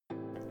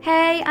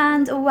Hey,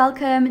 and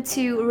welcome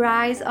to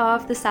Rise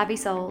of the Savvy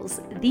Souls,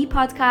 the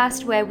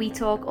podcast where we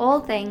talk all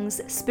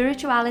things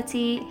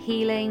spirituality,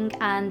 healing,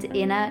 and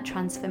inner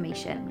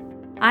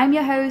transformation. I'm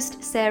your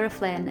host, Sarah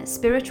Flynn,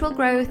 spiritual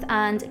growth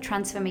and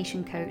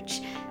transformation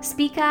coach,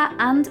 speaker,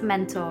 and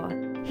mentor,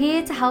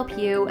 here to help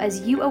you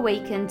as you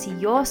awaken to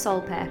your soul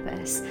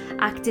purpose,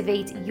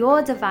 activate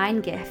your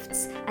divine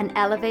gifts, and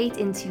elevate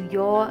into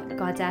your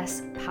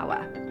goddess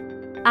power.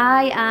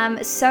 I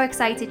am so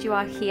excited you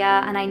are here,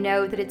 and I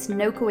know that it's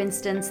no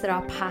coincidence that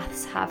our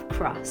paths have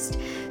crossed.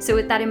 So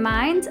with that in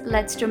mind,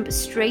 let's jump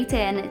straight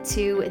in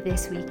to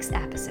this week's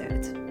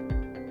episode.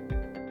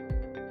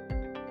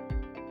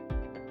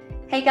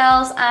 Hey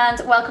girls,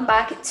 and welcome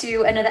back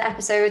to another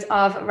episode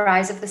of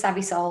Rise of the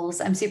Savvy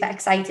Souls. I'm super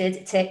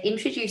excited to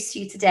introduce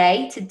you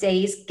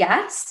today's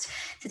guest.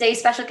 Today's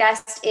special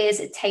guest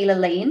is Taylor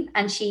Lane,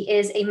 and she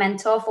is a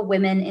mentor for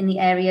women in the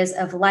areas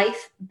of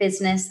life,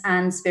 business,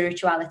 and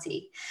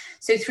spirituality.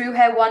 So through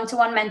her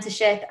one-to-one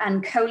mentorship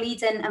and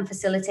co-leading and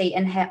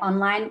facilitating her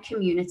online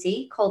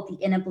community called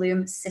the Inner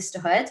Bloom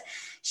Sisterhood,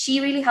 she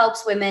really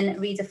helps women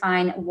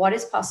redefine what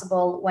is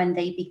possible when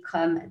they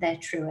become their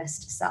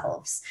truest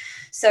selves.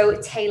 So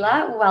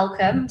Taylor,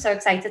 welcome. I'm so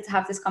excited to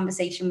have this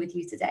conversation with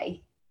you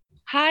today.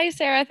 Hi,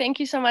 Sarah.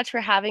 Thank you so much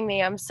for having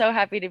me. I'm so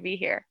happy to be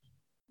here.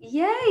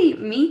 Yay,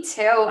 me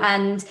too.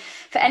 And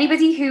for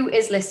anybody who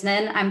is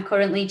listening, I'm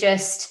currently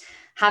just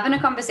having a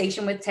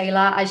conversation with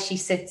Taylor as she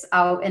sits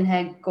out in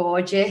her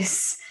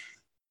gorgeous,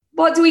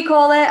 what do we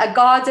call it? A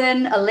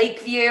garden, a lake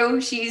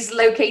view. She's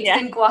located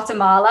in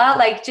Guatemala.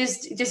 Like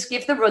just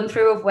give the run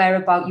through of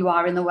whereabout you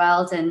are in the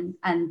world and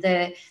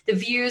the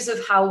views of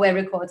how we're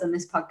recording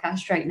this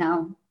podcast right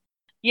now.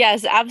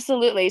 Yes,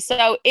 absolutely.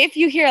 So if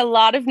you hear a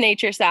lot of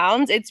nature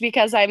sounds, it's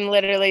because I'm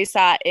literally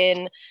sat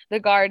in the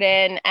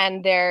garden,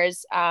 and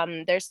there's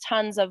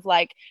tons of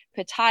like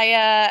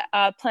pitaya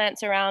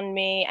plants around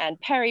me and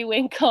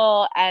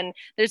periwinkle, and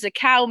there's a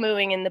cow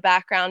mooing in the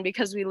background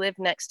because we live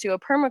next to a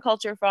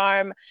permaculture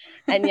farm.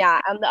 And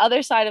yeah, on the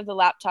other side of the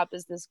laptop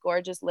is this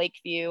gorgeous lake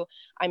view.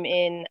 I'm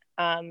in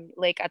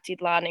Lake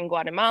Atitlan in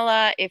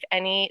Guatemala. If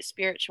any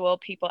spiritual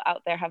people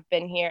out there have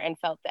been here and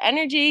felt the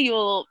energy, you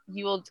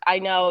will, I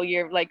know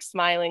you're like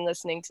smiling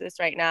listening to this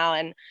right now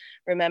and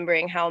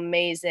remembering how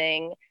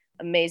amazing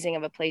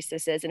of a place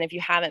this is. And if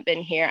you haven't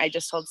been here, I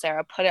just told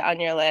Sarah, put it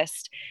on your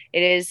list.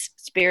 It is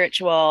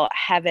spiritual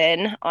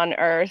heaven on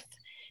earth,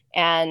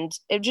 and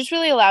it just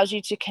really allows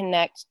you to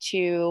connect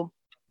to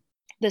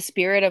the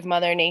spirit of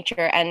Mother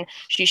Nature, and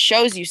she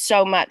shows you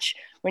so much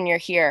when you're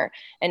here.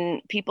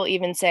 And people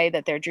even say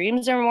that their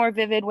dreams are more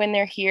vivid when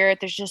they're here.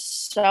 There's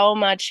just so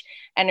much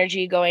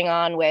energy going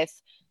on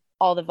with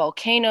all the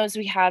volcanoes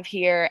we have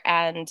here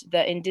and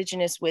the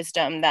indigenous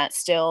wisdom that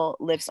still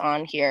lives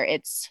on here.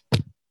 It's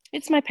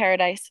my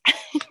paradise.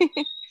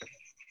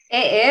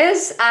 It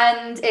is.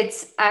 And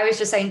I was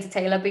just saying to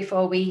Taylor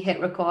before we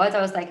hit record,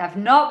 I was like, I've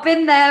not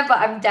been there, but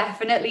I'm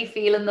definitely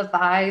feeling the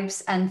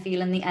vibes and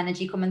feeling the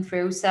energy coming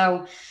through.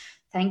 So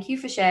thank you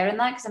for sharing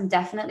that, because I'm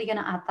definitely going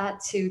to add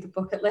that to the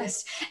bucket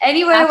list.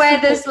 Anywhere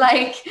where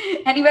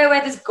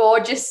there's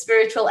gorgeous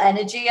spiritual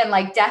energy and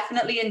like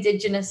definitely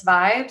indigenous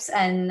vibes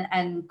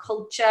and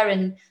culture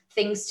and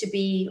things to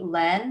be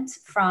learned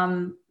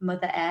from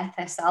Mother Earth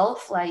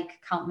herself,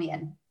 like count me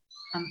in.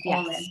 I'm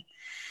all in.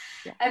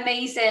 Yeah.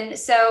 Amazing.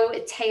 So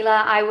Taylor,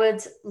 I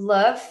would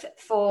love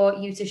for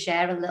you to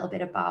share a little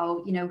bit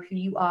about, who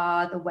you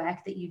are, the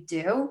work that you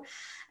do.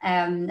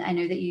 I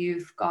know that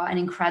you've got an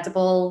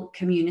incredible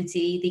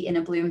community, the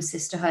Inner Bloom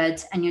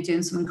Sisterhood, and you're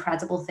doing some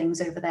incredible things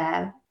over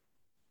there.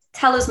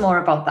 Tell us more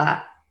about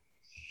that.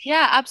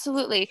 Yeah,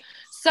 absolutely.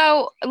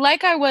 So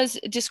like I was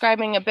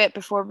describing a bit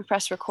before we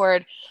press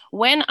record,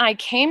 when I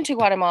came to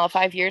Guatemala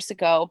 5 years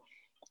ago,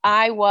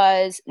 I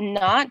was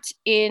not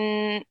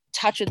in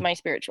touch with my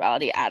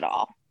spirituality at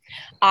all.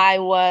 I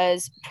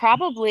was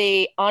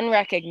probably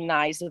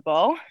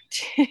unrecognizable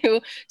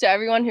to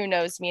everyone who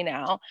knows me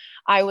now.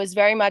 I was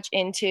very much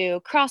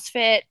into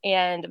CrossFit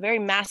and very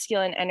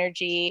masculine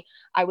energy.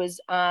 I was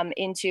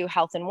into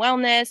health and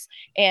wellness,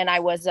 and I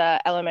was an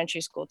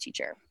elementary school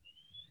teacher.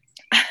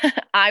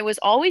 I was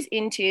always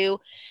into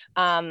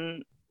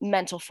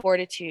mental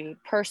fortitude,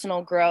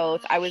 personal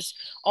growth. I was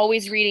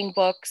always reading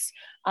books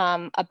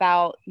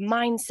about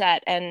mindset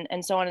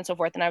and so on and so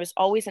forth. And I was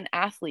always an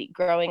athlete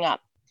growing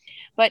up.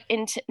 But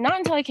not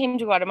until I came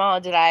to Guatemala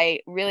did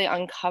I really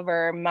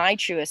uncover my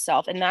truest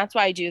self. And that's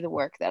why I do the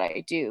work that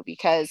I do,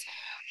 because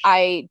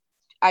I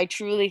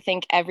truly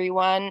think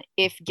everyone,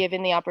 if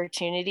given the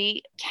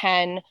opportunity,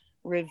 can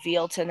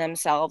reveal to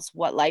themselves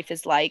what life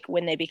is like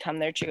when they become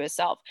their truest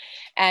self.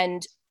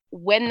 And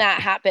when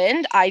that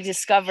happened, I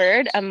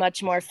discovered a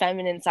much more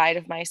feminine side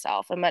of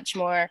myself, a much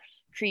more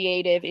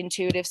creative,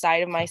 intuitive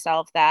side of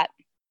myself that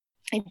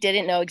I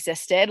didn't know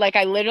existed. Like,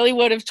 I literally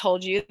would have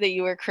told you that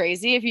you were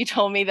crazy if you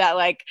told me that,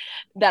 like,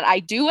 that I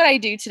do what I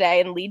do today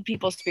and lead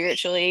people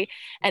spiritually,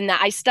 and that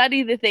I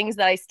study the things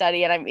that I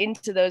study and I'm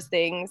into those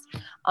things.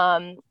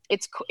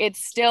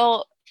 It's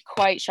still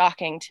quite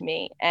shocking to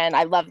me. And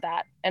I love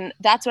that. And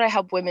that's what I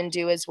help women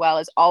do as well,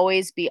 is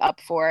always be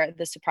up for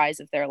the surprise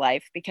of their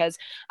life, because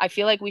I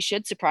feel like we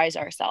should surprise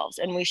ourselves,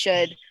 and we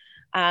should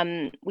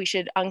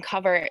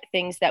uncover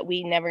things that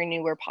we never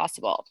knew were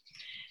possible.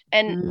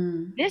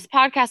 And this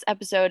podcast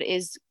episode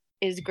is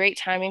great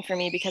timing for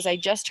me because I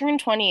just turned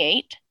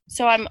 28.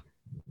 So I'm,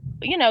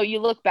 you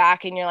look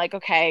back and you're like,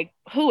 okay,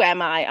 who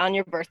am I on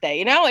your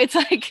birthday? It's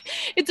like,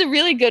 it's a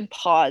really good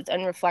pause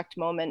and reflect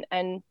moment.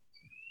 And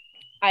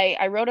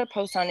I wrote a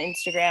post on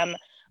Instagram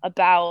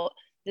about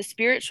the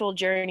spiritual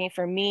journey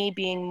for me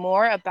being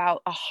more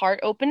about a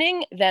heart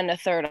opening than a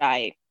third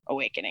eye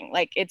awakening.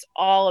 Like, it's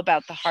all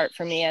about the heart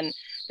for me, and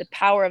the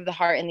power of the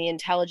heart and the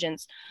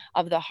intelligence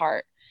of the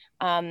heart.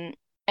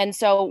 And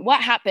so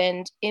what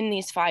happened in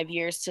these 5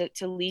 years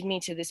to lead me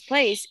to this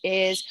place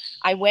is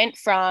I went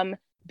from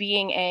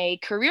being a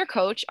career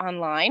coach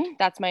online,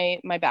 that's my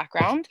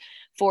background,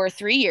 for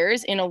 3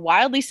 years in a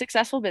wildly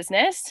successful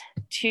business,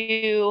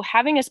 to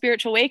having a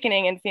spiritual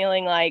awakening and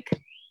feeling like,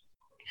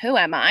 who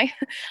am I?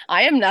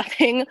 I am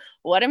nothing.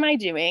 What am I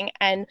doing?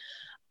 And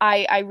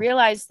I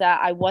realized that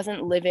I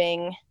wasn't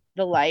living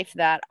the life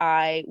that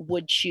I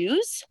would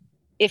choose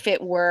if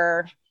it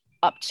were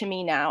up to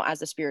me now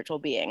as a spiritual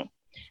being.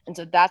 And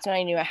so that's when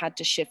I knew I had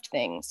to shift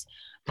things.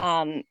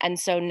 And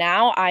so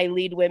now I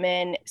lead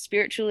women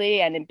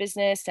spiritually and in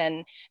business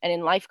and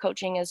in life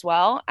coaching as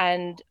well.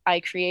 And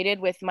I created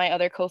with my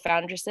other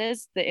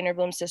co-foundresses the Inner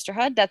Bloom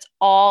Sisterhood. That's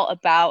all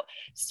about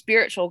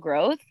spiritual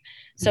growth.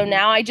 So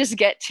now I just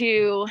get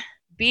to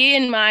be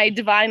in my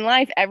divine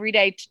life every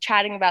day,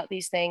 chatting about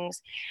these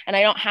things. And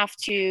I don't have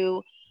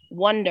to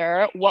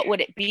wonder what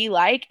would it be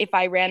like if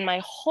I ran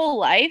my whole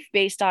life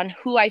based on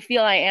who I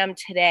feel I am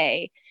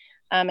today.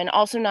 And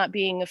also not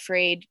being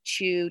afraid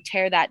to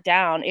tear that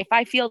down. If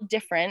I feel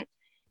different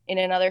in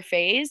another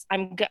phase,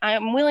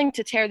 I'm willing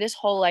to tear this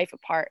whole life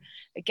apart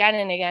again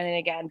and again and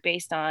again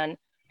based on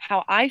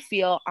how I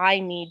feel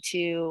I need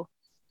to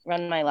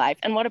run my life.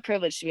 And what a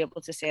privilege to be able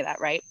to say that,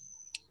 right?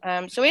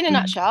 So in a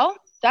nutshell,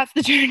 that's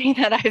the journey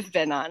that I've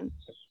been on.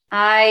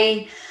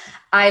 I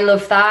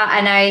love that.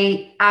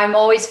 And I'm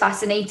always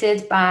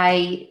fascinated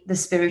by the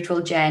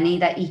spiritual journey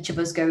that each of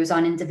us goes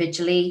on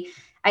individually.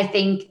 I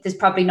think there's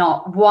probably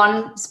not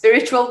one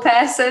spiritual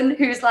person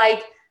who's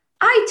like,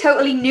 I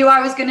totally knew I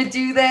was going to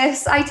do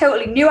this. I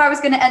totally knew I was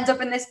going to end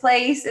up in this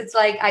place. It's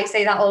like, I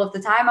say that all of the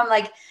time. I'm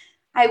like,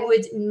 I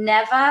would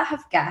never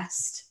have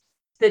guessed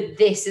that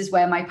this is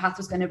where my path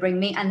was going to bring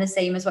me. And the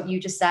same as what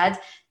you just said,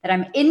 that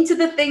I'm into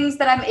the things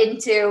that I'm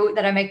into,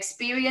 that I'm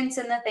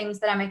experiencing the things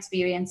that I'm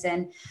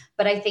experiencing.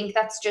 But I think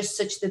that's just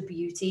such the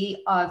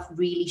beauty of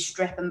really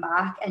stripping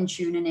back and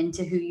tuning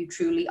into who you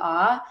truly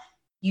are.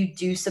 You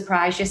do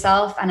surprise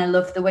yourself. And I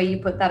love the way you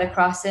put that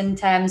across in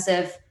terms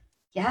of,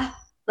 yeah,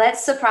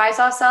 let's surprise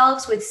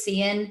ourselves with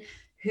seeing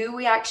who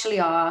we actually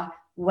are,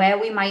 where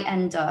we might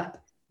end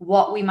up,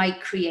 what we might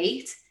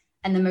create.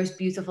 And the most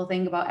beautiful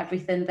thing about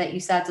everything that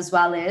you said as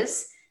well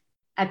is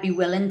I'd be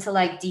willing to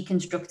like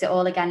deconstruct it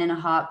all again in a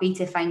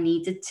heartbeat if I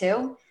needed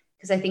to.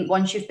 Because I think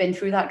once you've been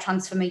through that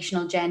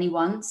transformational journey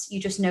once, you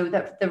just know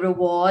that the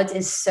reward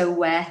is so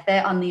worth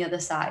it on the other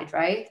side,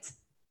 right?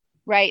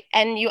 Right.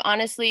 And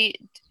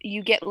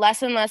you get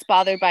less and less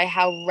bothered by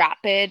how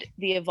rapid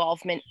the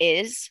evolvement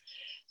is.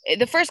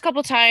 The first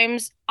couple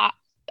times,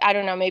 I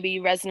don't know, maybe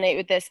you resonate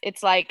with this.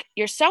 It's like,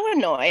 you're so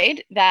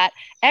annoyed that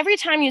every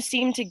time you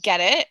seem to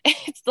get it,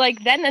 it's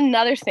like, then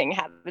another thing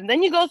happens.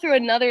 Then you go through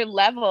another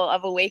level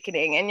of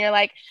awakening and you're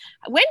like,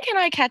 when can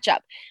I catch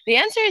up? The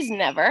answer is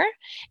never.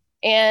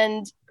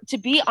 And to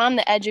be on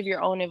the edge of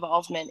your own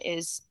involvement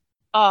is,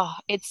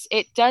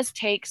 it does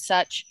take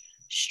such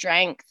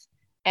strength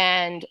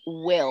and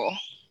will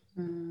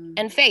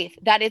and faith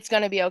that it's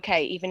going to be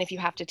okay, even if you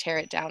have to tear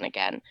it down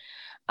again.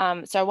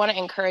 So I want to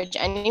encourage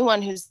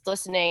anyone who's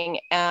listening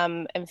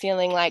and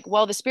feeling like,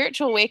 well, the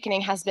spiritual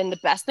awakening has been the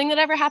best thing that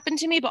ever happened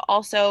to me, but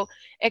also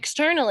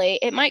externally,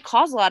 it might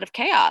cause a lot of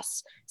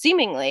chaos.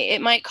 Seemingly,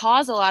 it might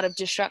cause a lot of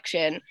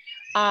destruction.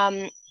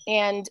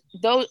 And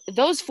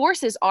those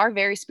forces are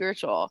very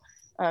spiritual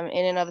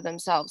in and of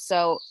themselves.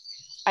 So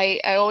I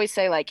always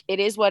say, like, it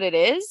is what it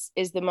is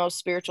the most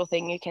spiritual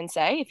thing you can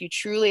say if you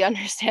truly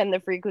understand the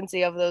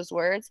frequency of those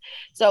words.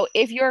 So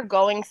if you're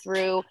going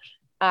through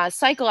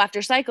cycle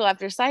after cycle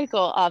after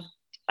cycle of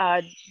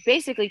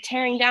basically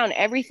tearing down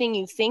everything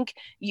you think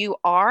you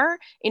are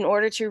in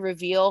order to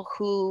reveal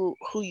who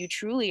you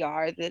truly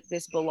are,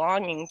 this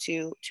belonging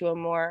to a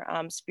more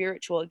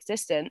spiritual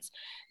existence,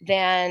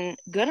 then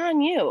good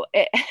on you.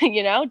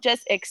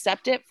 Just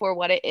accept it for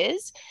what it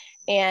is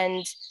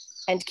and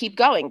keep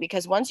going,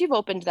 because once you've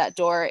opened that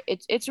door,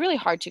 it's really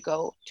hard to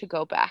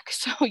go back.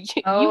 So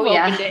you've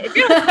opened it. If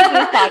you're listening to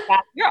this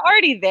podcast, you're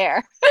already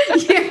there.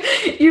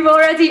 You've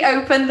already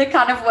opened the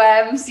can of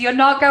worms. You're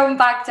not going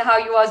back to how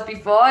you was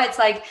before. It's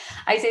like,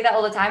 I say that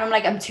all the time. I'm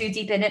like, I'm too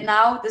deep in it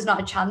now. There's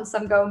not a chance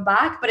I'm going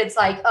back. But it's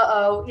like,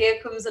 here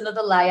comes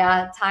another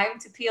layer. Time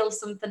to peel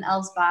something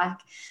else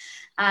back.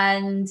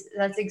 And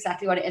that's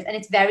exactly what it is. And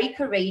it's very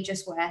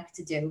courageous work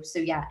to do. So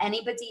yeah,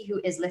 anybody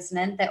who is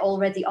listening, they're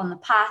already on the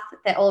path,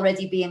 they're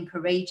already being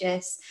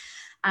courageous.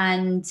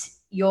 And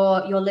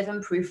you're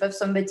living proof of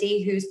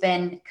somebody who's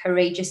been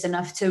courageous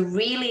enough to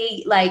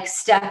really like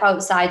step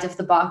outside of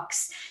the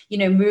box, you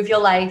know, move your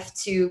life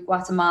to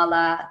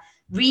Guatemala,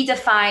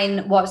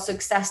 redefine what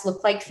success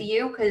looked like for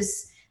you.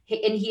 Because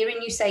in hearing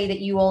you say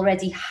that you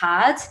already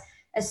had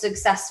a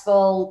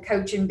successful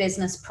coaching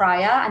business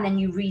prior, and then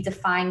you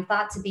redefined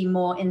that to be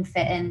more in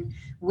fitting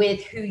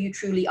with who you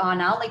truly are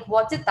now, like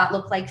what did that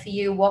look like for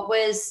you? What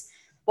was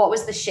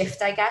the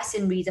shift, I guess,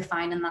 in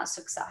redefining that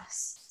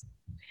success?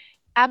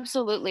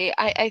 Absolutely.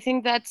 I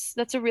think that's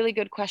a really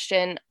good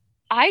question.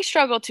 I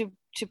struggle to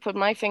put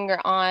my finger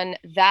on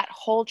that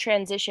whole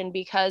transition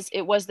because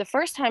it was the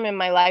first time in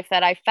my life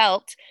that I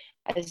felt,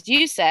 as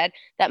you said,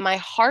 that my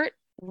heart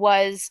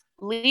was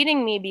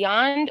leading me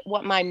beyond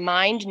what my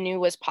mind knew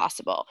was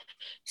possible.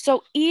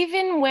 So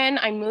even when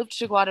I moved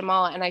to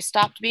Guatemala and I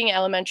stopped being an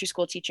elementary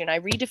school teacher and I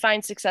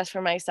redefined success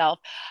for myself,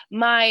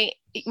 my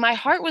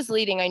heart was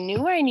leading. I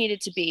knew where I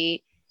needed to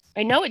be.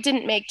 I know it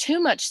didn't make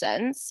too much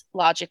sense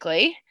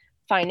logically,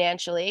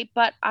 financially,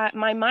 but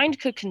my mind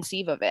could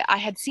conceive of it. I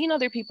had seen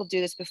other people do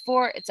this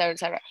before, et cetera, et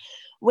cetera.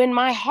 When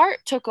my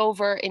heart took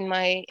over in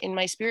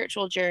my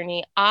spiritual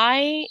journey,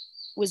 I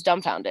was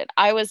dumbfounded.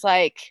 I was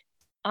like,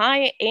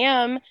 I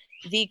am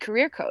the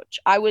career coach.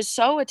 I was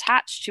so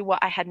attached to what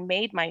I had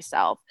made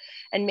myself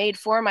and made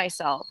for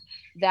myself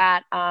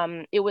that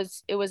it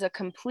was a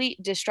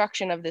complete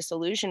destruction of this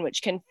illusion,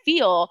 which can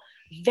feel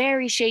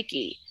very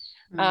shaky.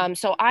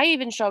 So I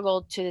even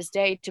struggled to this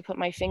day to put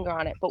my finger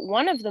on it. But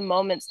one of the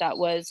moments that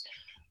was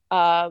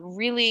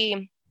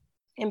really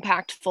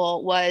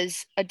impactful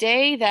was a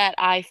day that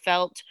I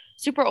felt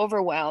super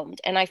overwhelmed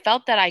and I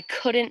felt that I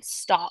couldn't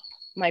stop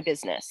my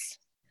business.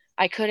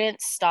 I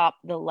couldn't stop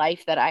the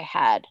life that I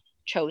had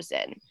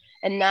chosen.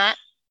 And that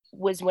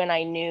was when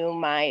I knew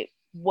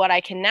what I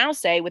can now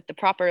say with the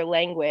proper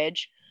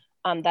language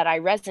that I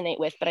resonate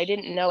with, but I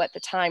didn't know at the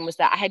time, was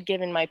that I had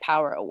given my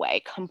power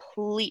away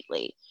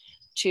completely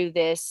to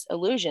this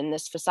illusion,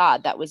 this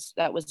facade that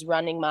was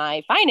running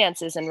my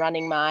finances and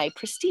running my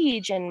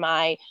prestige, and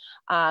my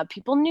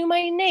people knew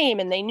my name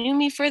and they knew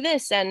me for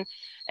this, and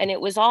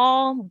it was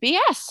all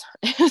BS.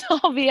 It was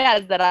all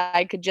BS that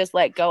I could just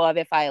let go of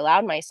if I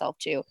allowed myself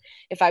to,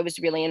 if I was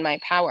really in my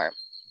power.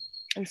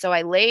 And so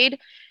I laid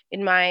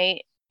in my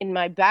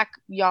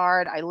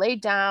backyard. I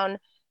laid down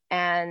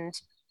and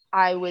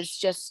I was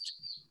just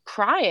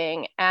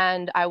crying,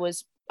 and I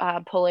was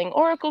pulling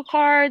oracle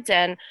cards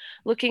and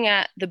looking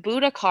at the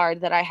Buddha card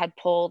that I had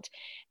pulled.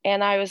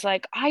 And I was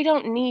like, I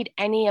don't need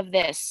any of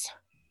this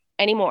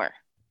anymore.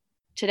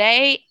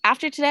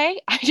 After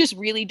today, I just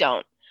really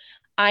don't.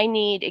 I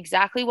need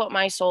exactly what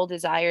my soul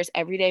desires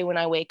every day when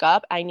I wake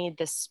up. I need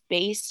the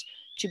space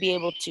to be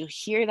able to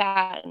hear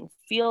that and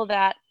feel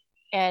that.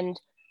 And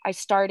I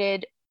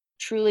started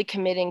truly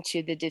committing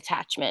to the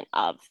detachment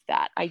of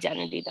that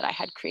identity that I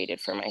had created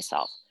for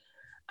myself.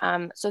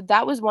 So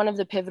that was one of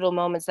the pivotal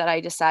moments that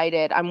I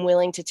decided I'm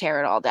willing to tear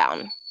it all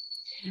down.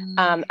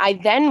 I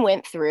then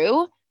went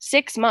through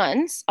 6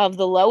 months of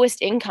the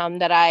lowest income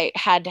that I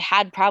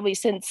had probably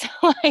since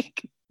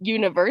like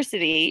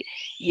university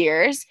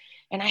years.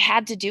 And I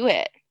had to do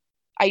it.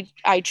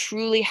 I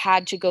truly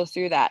had to go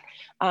through that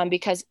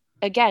because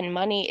again,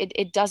 money,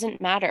 it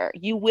doesn't matter.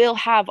 You will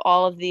have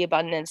all of the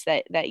abundance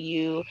that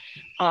you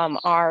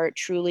are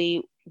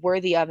truly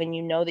worthy of, and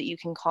you know that you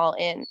can call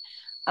in.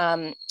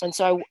 And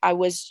so I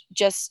was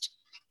just,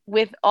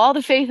 with all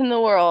the faith in the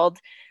world,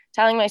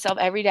 telling myself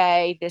every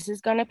day, this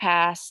is going to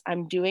pass.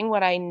 I'm doing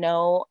what I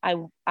know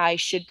I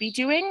should be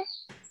doing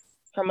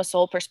from a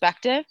soul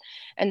perspective.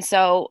 And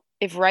so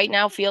if right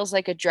now feels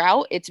like a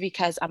drought, it's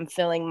because I'm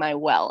filling my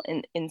well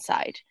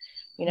inside,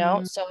 you know?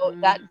 Mm-hmm. So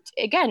that,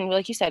 again,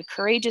 like you said,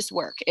 courageous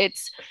work.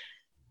 It's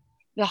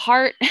the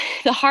heart,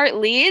 the heart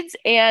leads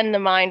and the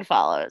mind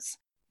follows.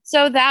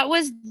 So that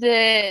was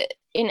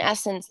in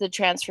essence, the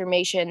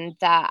transformation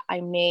that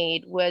I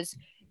made, was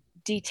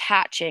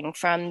detaching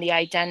from the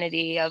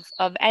identity of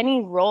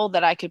any role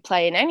that I could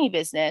play in any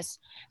business,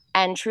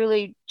 and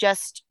truly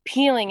just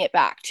peeling it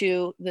back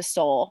to the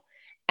soul,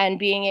 and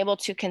being able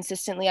to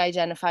consistently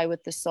identify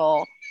with the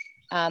soul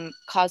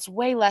caused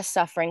way less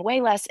suffering,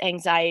 way less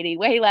anxiety,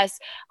 way less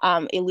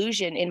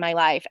illusion in my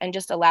life, and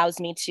just allows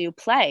me to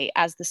play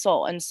as the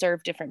soul and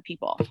serve different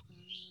people.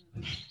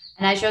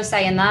 And as you're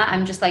saying that,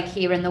 I'm just like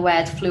hearing the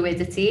word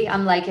fluidity.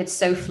 I'm like, it's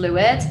so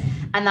fluid.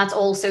 And that's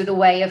also the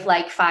way of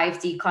like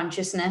 5D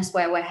consciousness,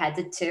 where we're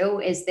headed to,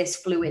 is this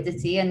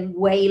fluidity and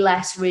way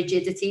less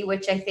rigidity,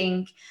 which I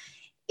think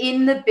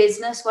in the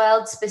business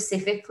world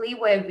specifically,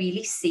 we're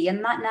really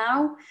seeing that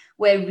now.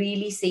 We're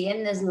really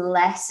seeing there's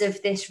less of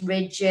this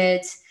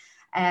rigid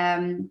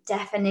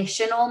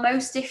definition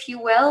almost, if you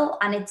will.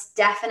 And it's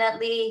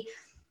definitely,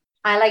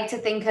 I like to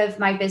think of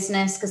my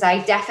business, because I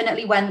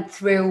definitely went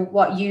through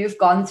what you've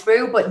gone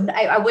through, but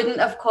I wouldn't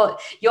have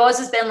caught, yours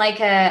has been like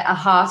a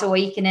heart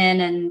awakening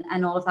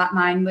and all of that.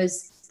 Mine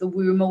was the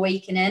womb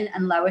awakening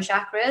and lower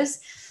chakras.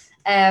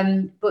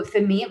 But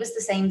for me, it was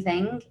the same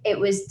thing. It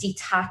was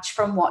detach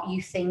from what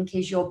you think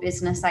is your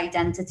business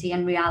identity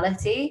and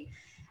reality,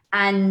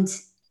 and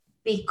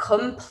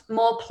become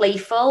more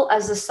playful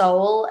as a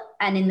soul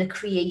and in the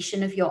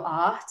creation of your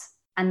art,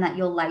 and that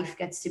your life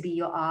gets to be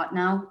your art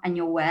now and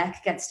your work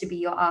gets to be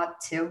your art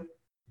too.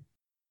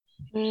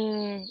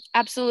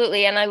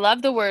 Absolutely. And I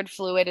love the word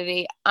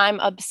fluidity. I'm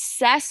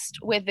obsessed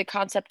with the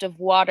concept of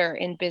water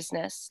in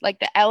business. Like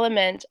the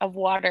element of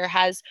water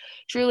has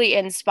truly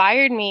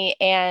inspired me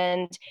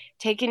and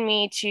taken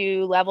me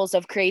to levels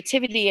of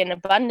creativity and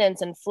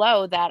abundance and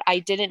flow that I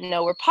didn't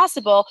know were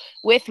possible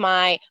with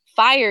my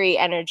fiery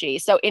energy.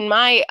 So in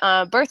my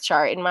birth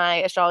chart, in my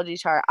astrology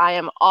chart, I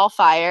am all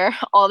fire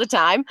all the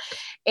time.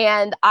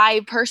 And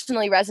I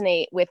personally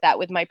resonate with that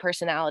with my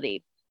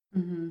personality.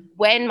 Mm-hmm.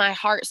 When my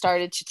heart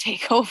started to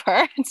take over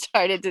and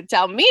started to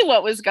tell me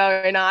what was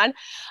going on,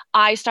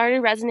 I started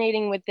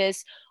resonating with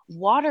this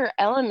water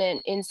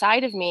element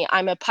inside of me.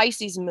 I'm a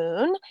Pisces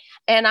moon,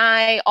 and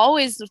I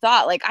always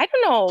thought, like, I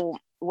don't know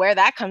where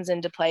that comes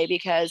into play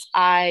because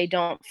I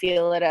don't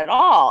feel it at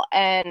all.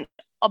 And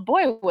oh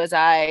boy, was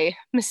I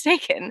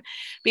mistaken,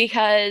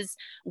 because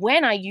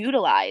when I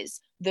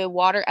utilize the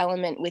water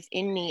element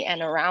within me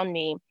and around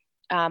me,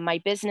 my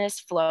business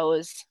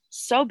flows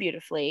so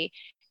beautifully.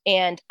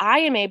 And I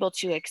am able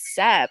to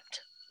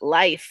accept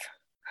life,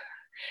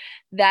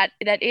 that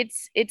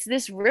it's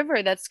this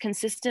river that's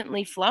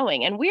consistently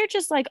flowing, and we're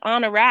just like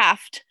on a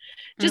raft,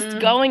 just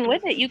going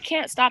with it. You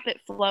can't stop it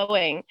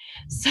flowing.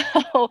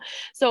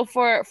 So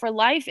for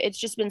life, it's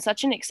just been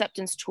such an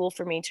acceptance tool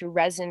for me to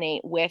resonate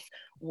with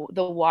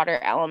the water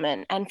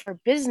element. And for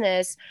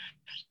business,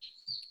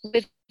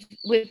 with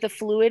the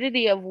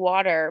fluidity of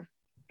water,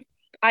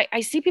 I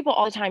see people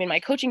all the time in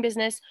my coaching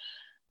business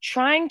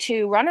trying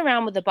to run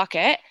around with a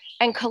bucket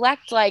and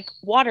collect like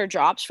water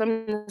drops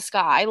from the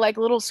sky, like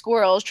little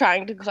squirrels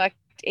trying to collect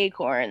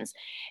acorns.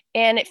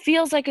 And it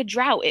feels like a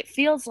drought. It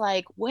feels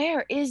like,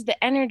 where is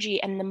the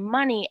energy and the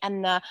money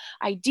and the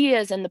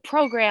ideas and the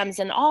programs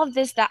and all of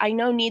this that I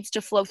know needs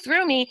to flow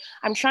through me?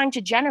 I'm trying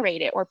to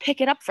generate it or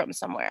pick it up from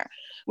somewhere,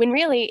 when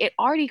really it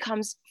already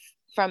comes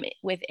from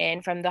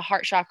within, from the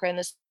heart chakra and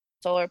the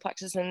solar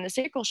plexus and the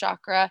sacral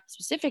chakra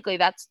specifically.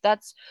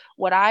 That's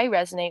what I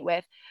resonate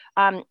with.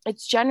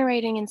 It's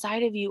generating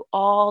inside of you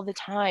all the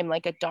time,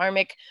 like a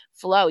dharmic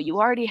flow.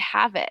 You already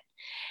have it.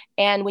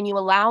 And when you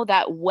allow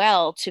that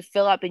well to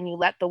fill up and you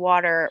let the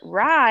water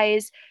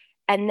rise,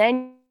 and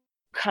then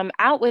come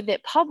out with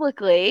it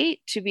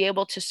publicly to be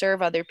able to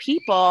serve other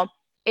people,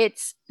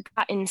 it's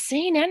got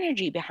insane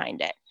energy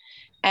behind it.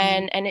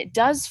 And it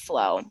does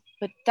flow.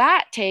 But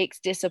that takes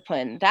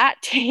discipline. That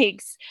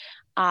takes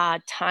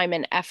time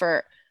and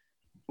effort,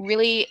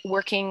 really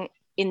working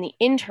in the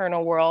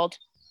internal world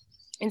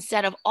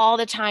instead of all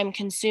the time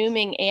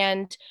consuming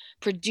and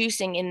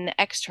producing in the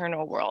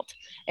external world.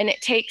 And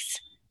it takes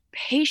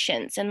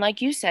patience. And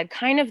like you said,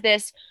 kind of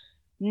this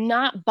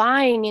not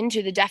buying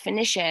into the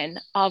definition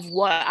of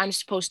what I'm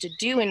supposed to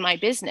do in my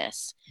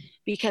business.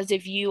 Because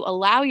if you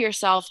allow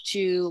yourself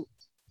to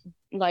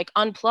like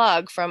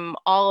unplug from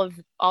all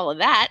of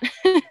that,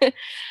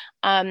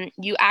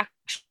 you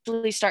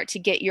actually start to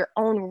get your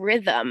own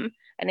rhythm.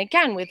 And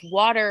again, with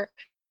water,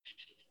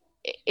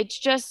 it's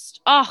just,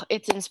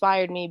 it's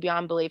inspired me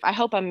beyond belief. I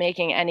hope I'm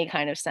making any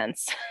kind of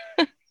sense.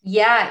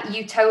 Yeah,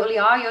 you totally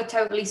are. You're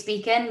totally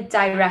speaking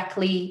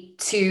directly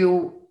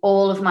to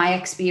all of my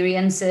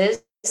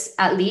experiences,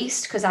 at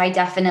least, because I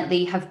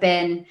definitely have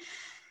been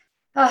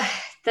the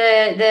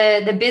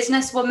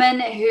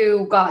businesswoman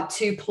who got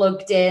too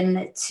plugged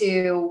in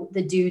to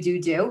the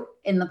do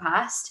in the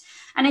past.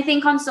 And I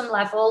think on some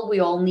level, we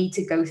all need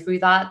to go through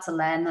that to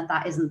learn that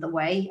that isn't the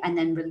way, and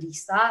then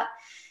release that.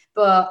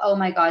 But oh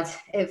my God,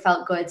 it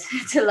felt good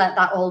to let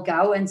that all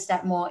go and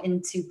step more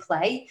into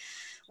play,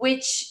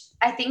 which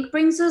I think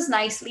brings us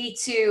nicely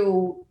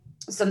to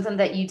something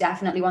that you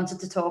definitely wanted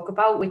to talk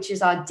about, which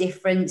is our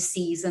different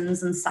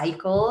seasons and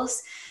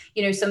cycles.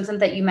 You know, something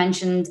that you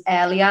mentioned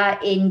earlier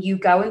in you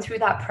going through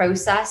that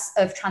process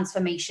of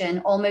transformation,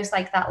 almost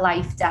like that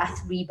life,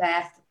 death,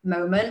 rebirth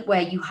moment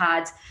where you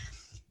had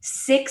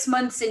 6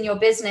 months in your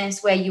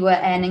business where you were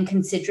earning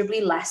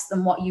considerably less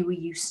than what you were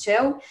used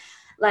to.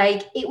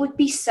 Like, it would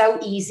be so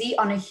easy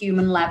on a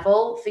human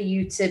level for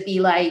you to be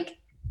like,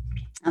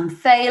 I'm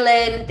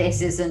failing,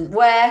 this isn't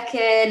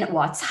working,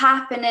 what's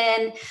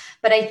happening?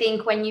 But I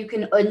think when you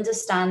can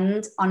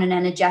understand on an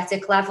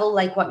energetic level,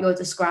 like what you're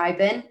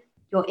describing,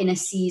 you're in a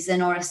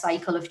season or a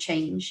cycle of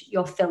change,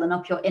 you're filling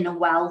up your inner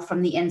well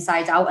from the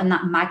inside out, and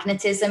that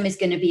magnetism is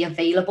going to be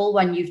available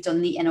when you've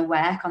done the inner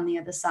work on the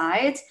other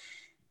side,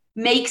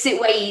 makes it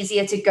way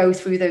easier to go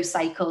through those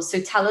cycles. So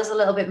tell us a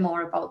little bit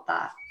more about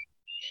that.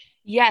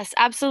 Yes,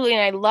 absolutely.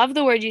 And I love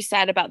the word you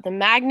said about the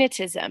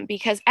magnetism,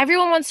 because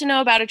everyone wants to know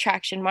about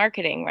attraction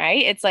marketing,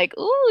 right? It's like,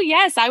 oh,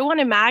 yes, I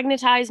want to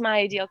magnetize my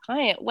ideal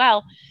client.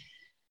 Well,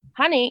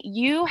 honey,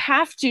 you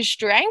have to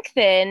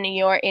strengthen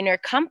your inner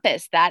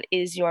compass. That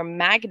is your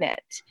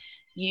magnet.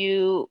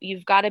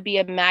 you've got to be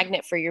a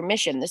magnet for your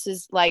mission. This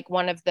is like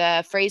one of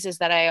the phrases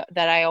that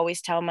I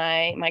always tell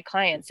my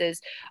clients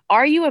is,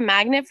 are you a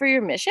magnet for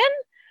your mission?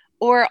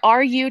 Or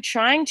are you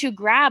trying to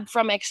grab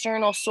from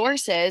external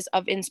sources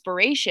of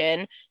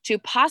inspiration to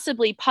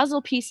possibly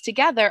puzzle piece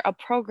together a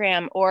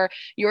program or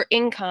your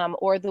income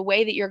or the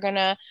way that you're going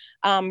to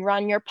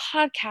run your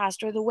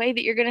podcast or the way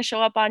that you're going to show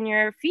up on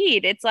your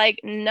feed? It's like,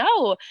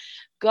 no,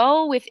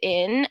 go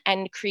within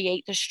and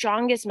create the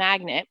strongest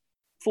magnet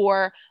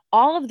for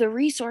all of the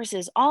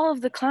resources, all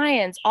of the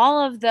clients, all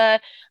of the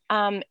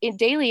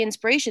daily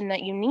inspiration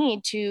that you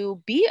need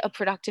to be a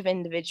productive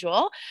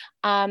individual.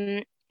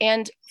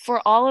 And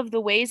for all of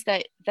the ways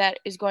that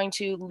is going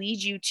to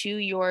lead you to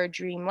your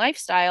dream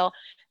lifestyle,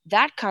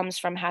 that comes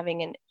from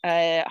having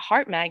a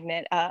heart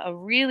magnet, a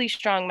really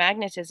strong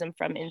magnetism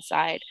from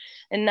inside.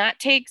 And that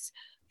takes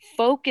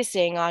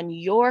focusing on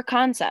your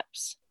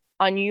concepts,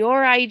 on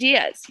your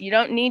ideas. You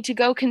don't need to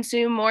go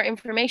consume more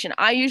information.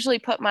 I usually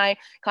put my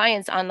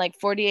clients on like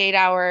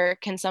 48-hour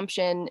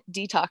consumption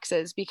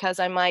detoxes because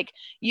I'm like,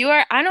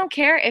 I don't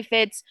care if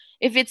it's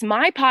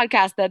my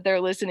podcast that they're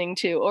listening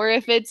to, or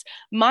if it's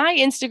my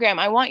Instagram,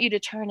 I want you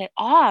to turn it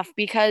off,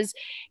 because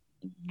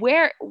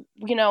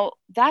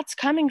that's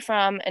coming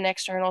from an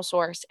external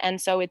source.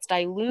 And so it's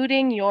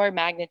diluting your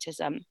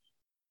magnetism.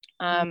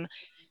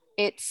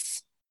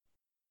 It's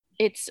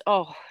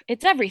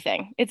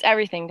everything. It's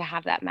everything to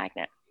have that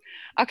magnet.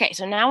 Okay,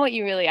 so now what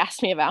you really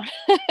asked me about.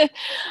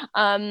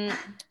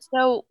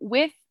 So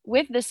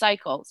with the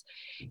cycles,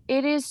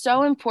 it is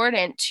so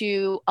important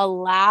to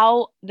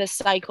allow the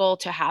cycle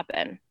to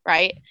happen,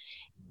 right?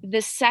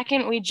 The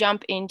second we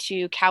jump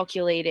into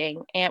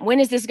calculating and when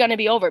is this going to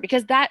be over,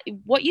 because that,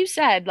 what you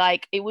said,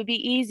 like, it would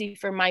be easy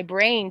for my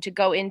brain to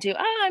go into,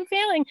 I'm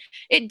failing.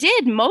 It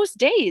did most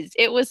days.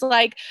 It was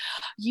like,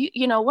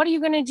 you know, what are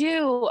you going to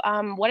do?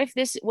 What if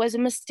this was a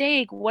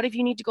mistake? What if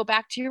you need to go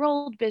back to your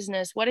old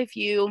business? What if?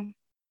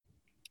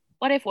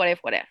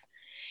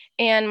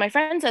 And my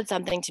friend said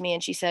something to me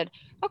and she said,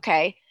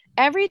 okay,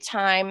 every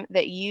time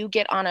that you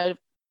get on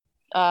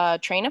a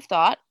train of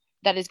thought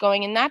that is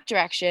going in that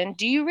direction,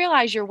 do you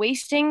realize you're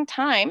wasting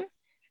time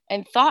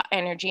and thought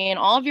energy and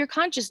all of your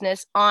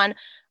consciousness on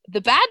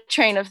the bad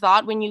train of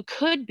thought when you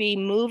could be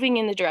moving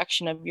in the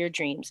direction of your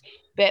dreams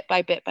bit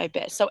by bit by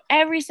bit? So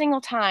every single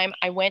time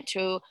I went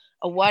to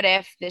a what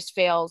if this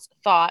fails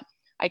thought,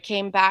 I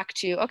came back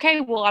to,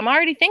 okay, well, I'm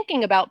already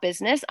thinking about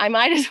business. I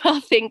might as well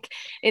think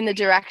in the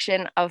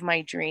direction of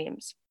my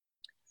dreams.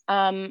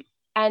 And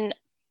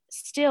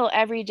still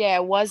every day I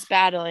was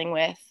battling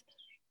with,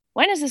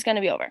 when is this going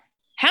to be over?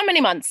 How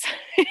many months?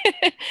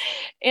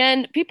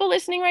 And people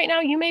listening right now,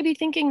 you may be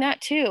thinking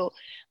that too.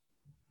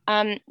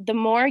 The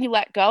more you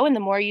let go and the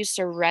more you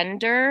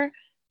surrender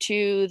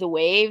to the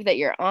wave that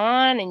you're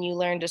on and you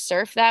learn to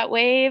surf that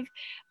wave,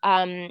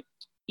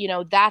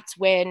 that's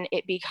when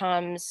it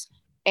becomes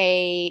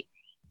a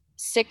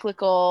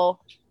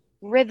cyclical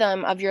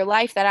rhythm of your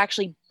life that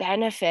actually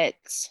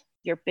benefits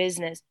your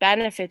business,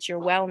 benefits your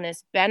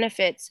wellness,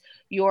 benefits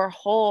your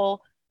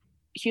whole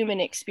human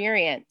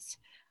experience.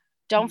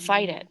 Don't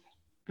fight it.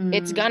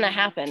 It's gonna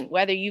happen,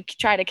 whether you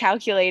try to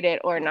calculate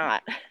it or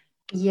not.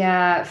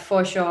 Yeah,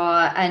 for sure.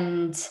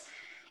 And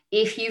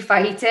if you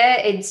fight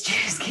it, it's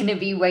just going to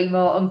be way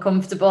more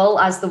uncomfortable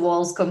as the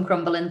walls come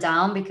crumbling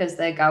down, because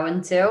they're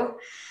going to.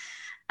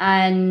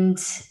 And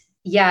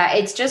yeah,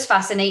 it's just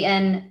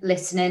fascinating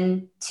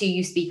listening to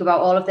you speak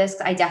about all of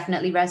this. I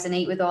definitely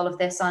resonate with all of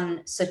this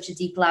on such a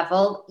deep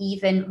level,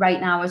 even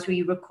right now as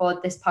we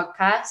record this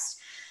podcast.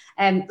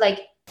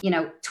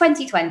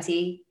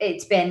 2020,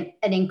 it's been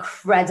an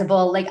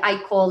incredible, like,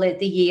 I call it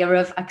the year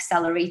of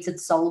accelerated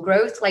soul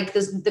growth. Like,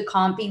 there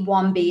can't be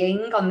one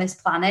being on this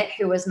planet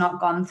who has not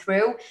gone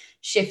through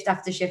shift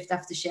after shift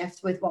after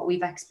shift with what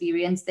we've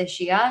experienced this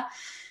year.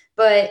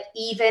 But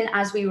even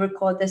as we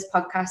record this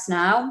podcast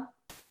now,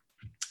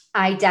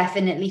 I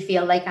definitely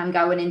feel like I'm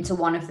going into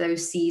one of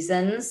those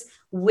seasons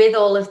with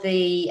all of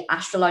the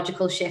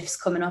astrological shifts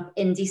coming up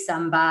in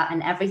December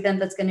and everything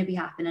that's going to be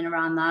happening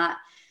around that,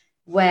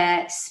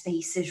 where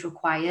space is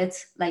required.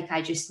 Like,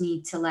 I just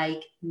need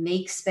to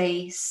make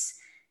space,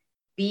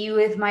 be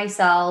with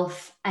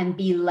myself, and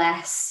be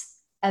less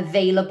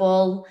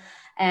available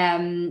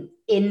in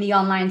the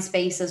online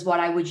space as what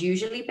I would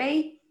usually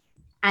be,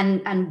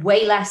 and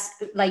way less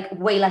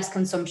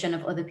consumption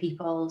of other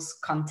people's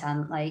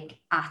content,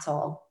 at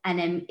all. And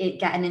then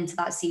getting into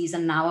that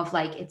season now of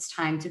it's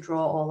time to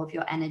draw all of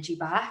your energy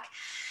back.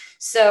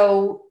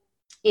 So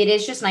it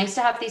is just nice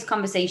to have these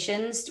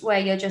conversations where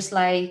you're just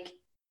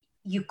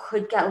you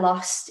could get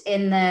lost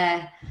in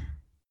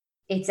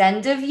it's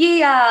end of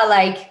year,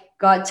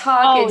 got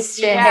targets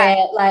to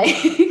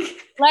hit.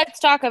 Let's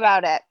talk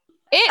about it.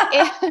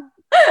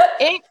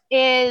 It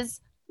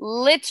is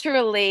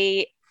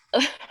literally,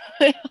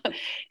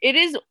 it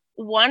is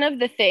one of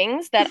the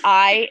things that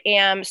I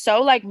am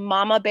so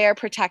mama bear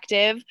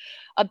protective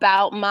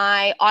about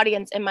my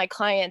audience and my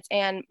clients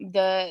and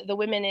the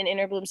women in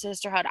Inner Bloom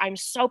Sisterhood. I'm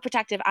so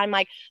protective. I'm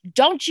like,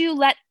 don't you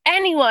let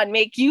anyone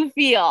make you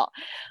feel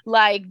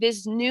like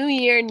this new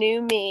year,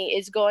 new me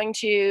is going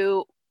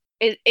to,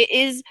 it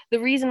is the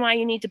reason why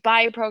you need to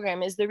buy a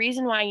program, is the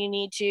reason why you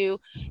need to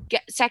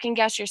second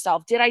guess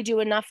yourself. Did I do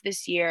enough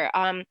this year?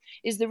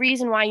 Is the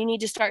reason why you need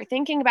to start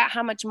thinking about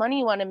how much money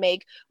you want to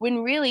make,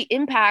 when really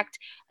impact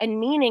and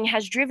meaning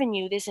has driven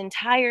you this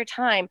entire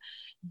time.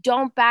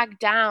 Don't back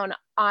down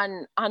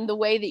on the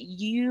way that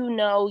you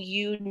know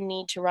you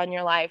need to run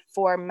your life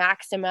for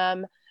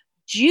maximum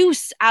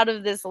juice out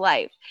of this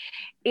life.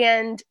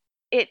 And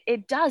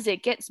it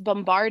gets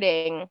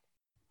bombarding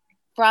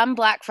from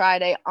Black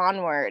Friday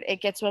onward.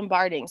 It gets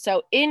bombarding.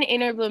 So in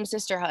Inner Bloom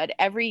Sisterhood,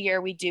 every year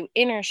we do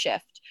Inner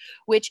Shift,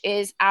 which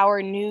is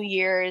our New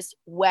Year's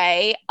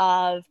way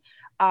of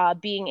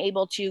being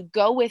able to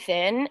go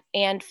within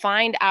and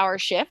find our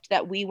shift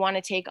that we want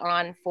to take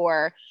on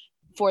for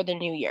the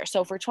new year.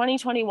 So for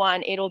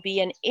 2021, it'll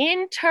be an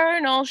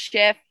internal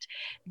shift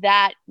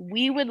that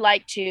we would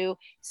like to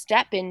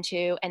step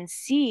into and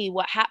see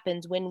what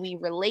happens when we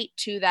relate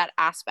to that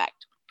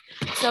aspect.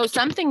 So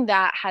something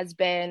that has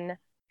been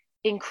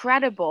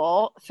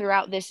incredible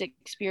throughout this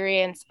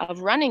experience of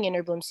running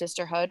Inner Bloom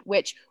Sisterhood,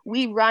 which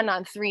we run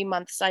on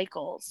 3-month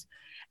cycles.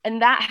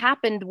 And that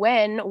happened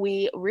when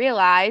we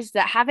realized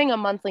that having a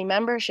monthly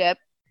membership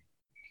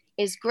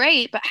is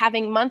great, but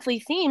having monthly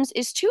themes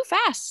is too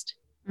fast.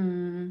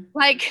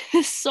 Like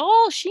the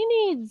soul, she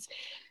needs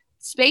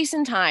space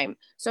and time.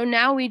 So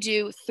now we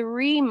do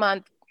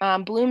 3-month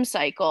bloom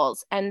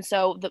cycles. And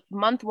so the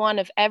month 1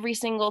 of every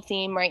single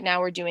theme right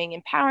now, we're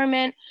doing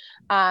empowerment.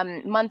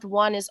 Month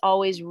 1 is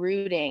always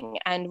rooting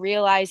and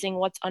realizing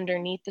what's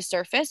underneath the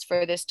surface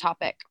for this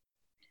topic.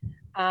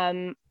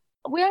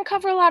 We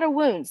uncover a lot of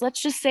wounds.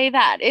 Let's just say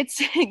that. It's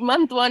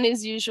month 1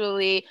 is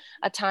usually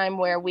a time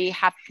where we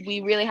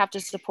really have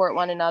to support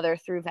one another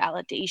through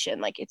validation.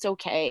 Like, it's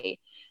okay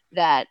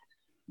that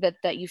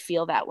you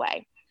feel that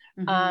way.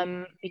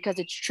 Because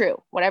it's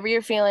true. Whatever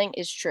you're feeling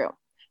is true.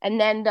 And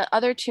then the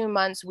other 2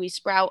 months, we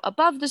sprout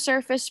above the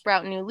surface,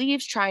 sprout new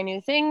leaves, try new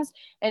things.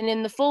 And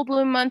in the full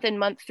bloom month, in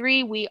month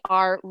 3, we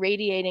are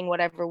radiating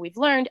whatever we've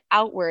learned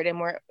outward. And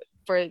we're,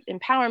 for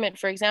empowerment,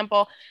 for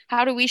example,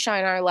 how do we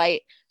shine our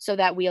light so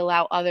that we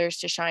allow others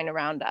to shine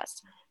around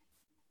us?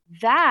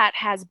 That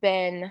has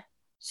been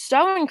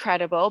so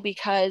incredible,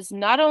 because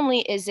not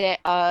only is it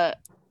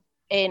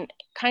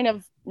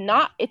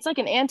it's like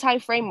an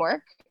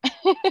anti-framework.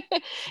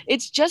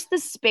 It's just the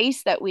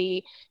space that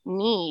we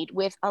need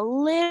with a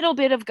little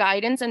bit of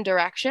guidance and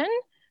direction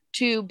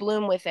to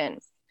bloom within.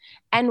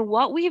 And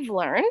what we've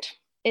learned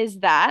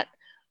is that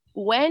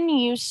when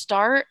you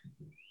start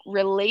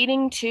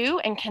relating to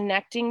and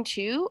connecting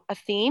to a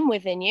theme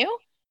within you,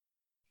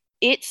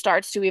 it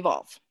starts to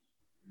evolve.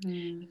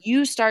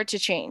 You start to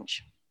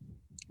change.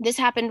 This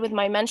happened with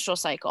my menstrual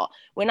cycle.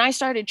 When I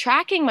started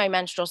tracking my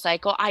menstrual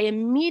cycle, I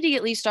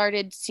immediately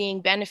started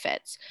seeing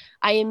benefits.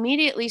 I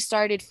immediately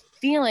started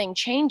feeling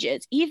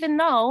changes, even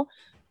though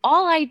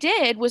all I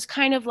did was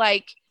kind of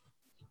like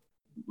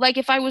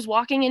if I was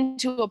walking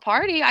into a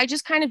party, I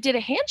just kind of did a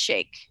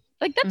handshake.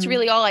 Like, that's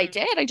really all I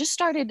did. I just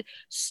started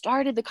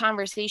the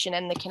conversation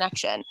and the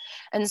connection.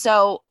 And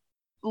so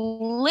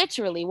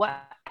literally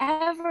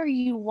whatever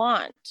you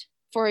want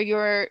for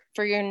your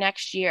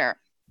next year,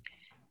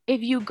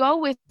 if you go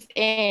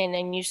within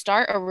and you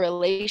start a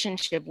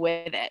relationship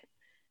with it,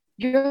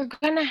 you're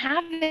going to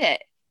have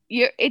it.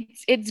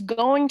 It's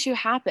going to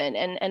happen,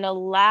 and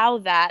allow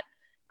that,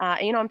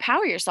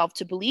 empower yourself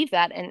to believe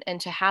that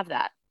and to have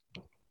that.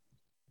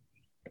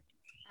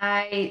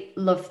 I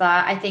love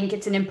that. I think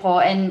it's an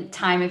important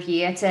time of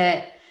year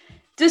to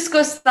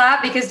discuss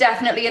that, because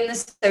definitely in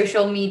the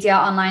social media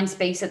online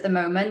space at the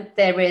moment,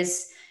 there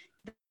is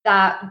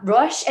that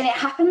rush, and it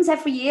happens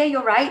every year.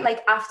 You're right.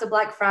 Like, after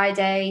Black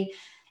Friday,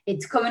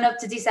 it's coming up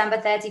to December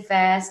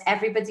 31st.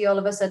 Everybody all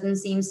of a sudden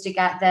seems to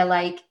get their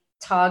like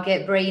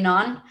target brain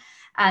on,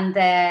 and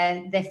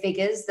their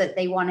figures that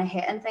they want to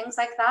hit and things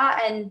like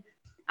that. And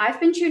I've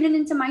been tuning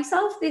into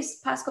myself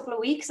this past couple of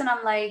weeks, and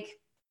I'm like,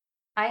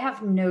 I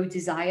have no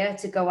desire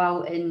to go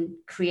out and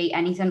create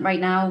anything right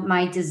now.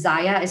 My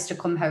desire is to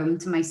come home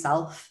to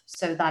myself.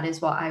 So that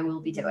is what I will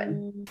be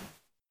doing.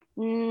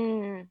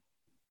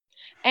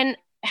 And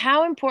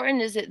how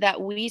important is it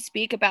that we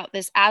speak about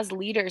this as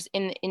leaders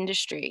in the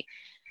industry,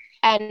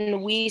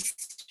 and we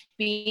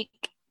speak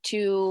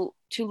to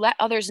let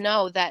others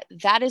know that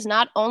that is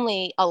not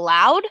only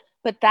allowed,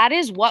 but that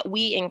is what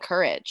we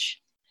encourage.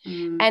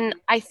 And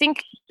I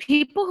think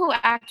people who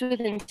act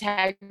with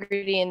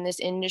integrity in this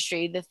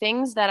industry, the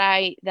things that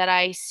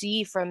I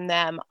see from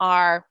them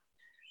are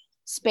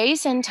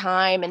space and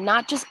time, and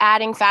not just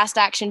adding fast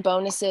action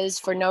bonuses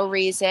for no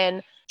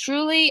reason,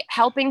 truly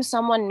helping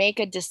someone make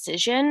a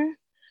decision.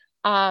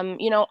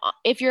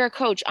 If you're a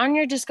coach on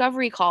your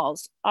discovery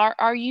calls,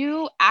 are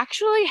you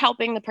actually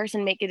helping the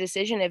person make a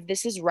decision if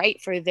this is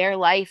right for their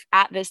life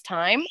at this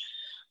time?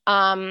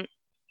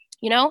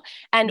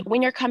 And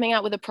when you're coming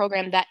out with a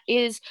program that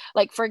is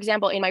like, for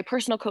example, in my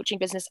personal coaching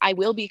business, I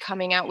will be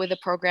coming out with a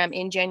program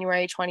in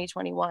January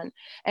 2021,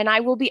 and I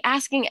will be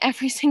asking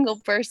every single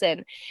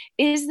person,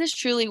 is this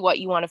truly what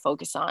you want to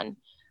focus on?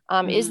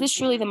 Is this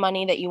truly the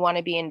money that you want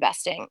to be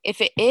investing? If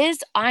it is,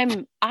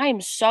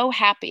 I'm so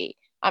happy.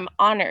 I'm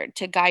honored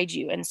to guide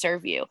you and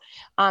serve you.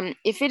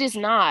 If it is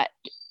not,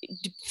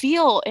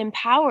 feel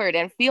empowered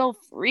and feel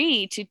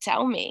free to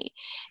tell me.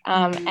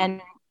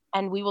 And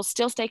we will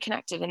still stay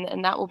connected,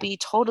 and that will be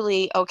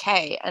totally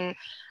okay. And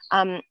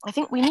I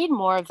think we need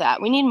more of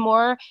that. We need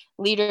more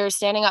leaders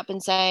standing up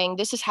and saying,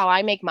 this is how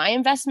I make my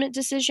investment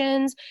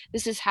decisions.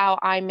 This is how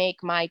I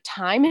make my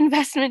time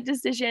investment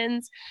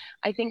decisions.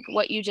 I think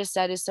what you just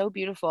said is so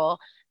beautiful,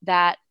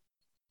 that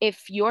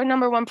if your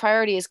number one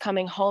priority is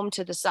coming home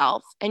to the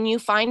self, and you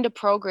find a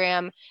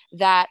program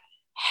that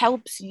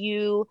helps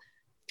you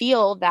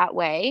feel that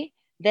way,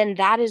 then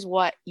that is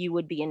what you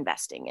would be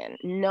investing in.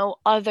 No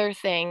other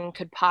thing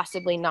could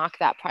possibly knock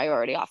that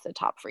priority off the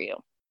top for you.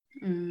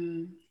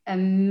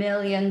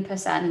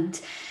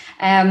 1,000,000%.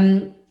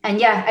 And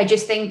yeah, I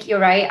just think you're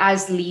right.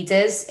 As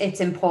leaders, it's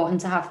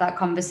important to have that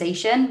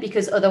conversation,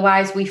 because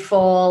otherwise we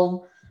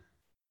fall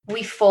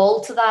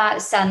to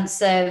that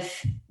sense of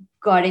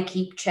gotta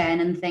keep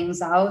churning things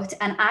out.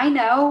 And I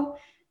know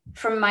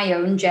from my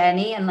own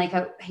journey, and like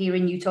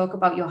hearing you talk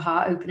about your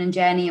heart opening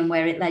journey and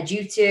where it led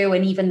you to,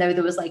 and even though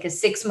there was like a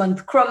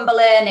 6-month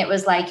crumbling, it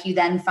was like you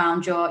then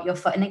found your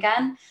footing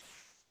again.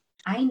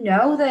 I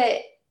know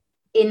that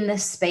in the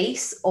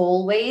space,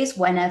 always,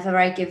 whenever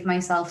I give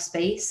myself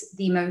space,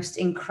 the most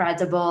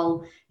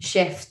incredible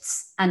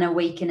shifts and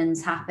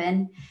awakenings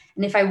happen.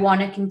 And if I want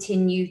to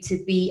continue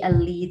to be a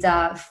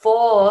leader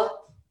for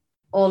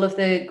all of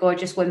the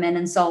gorgeous women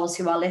and souls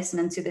who are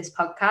listening to this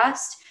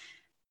podcast,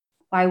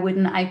 why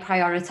wouldn't I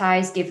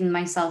prioritize giving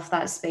myself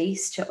that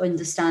space to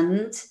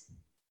understand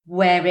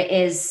where it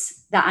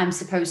is that I'm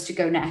supposed to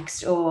go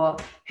next, or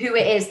who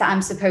it is that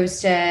I'm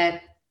supposed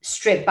to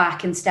strip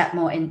back and step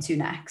more into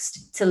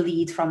next, to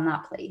lead from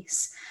that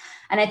place.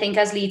 And I think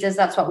as leaders,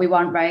 that's what we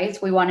want, right?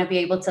 We want to be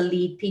able to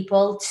lead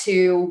people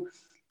to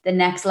the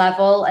next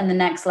level and the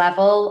next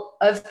level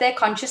of their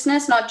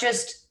consciousness, not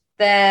just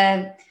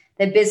their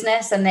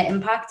business and their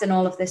impact and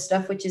all of this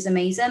stuff, which is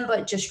amazing,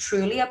 but just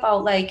truly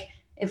about like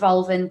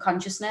evolving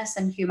consciousness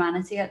and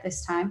humanity at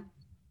this time.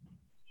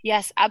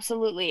 Yes,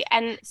 absolutely.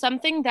 And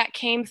something that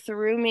came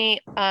through me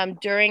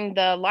during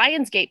the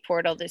Lionsgate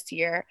portal this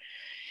year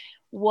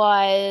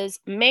was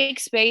make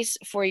space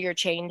for your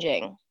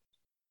changing.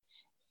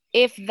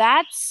 If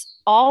that's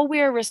all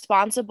we're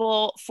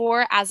responsible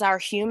for as our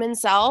human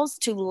selves,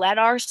 to let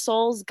our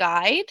souls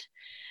guide,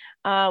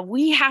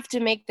 we have to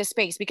make the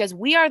space, because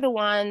we are the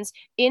ones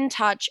in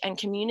touch and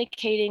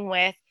communicating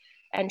with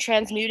and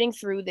transmuting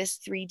through this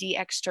 3D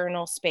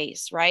external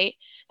space, right?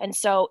 And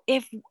so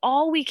if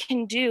all we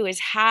can do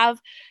is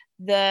have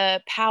the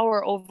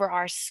power over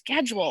our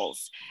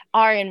schedules,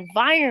 our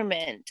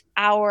environment,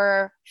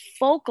 our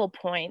focal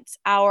points,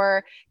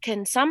 our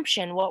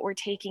consumption, what we're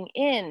taking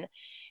in,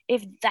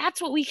 if that's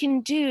what we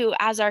can do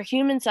as our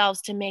human selves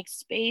to make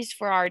space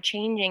for our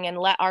changing and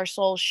let our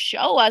soul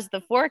show us the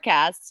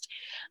forecast,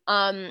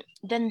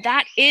 then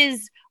that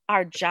is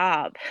our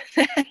job.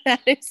 That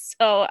is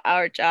so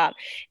our job.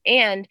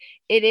 And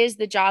it is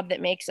the job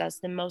that makes us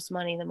the most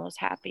money, the most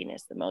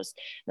happiness,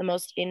 the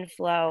most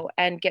inflow,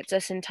 and gets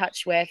us in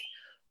touch with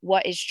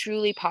what is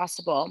truly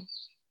possible.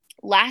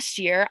 Last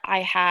year, I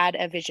had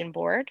a vision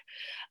board.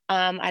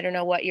 I don't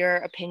know what your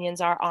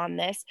opinions are on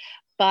this,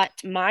 but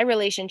my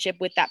relationship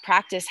with that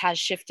practice has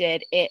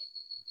shifted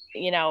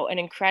an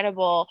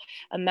incredible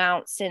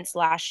amount since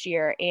last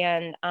year.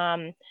 And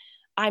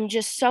I'm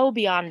just so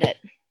beyond it.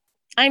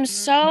 I'm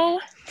so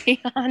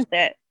beyond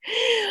it.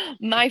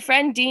 My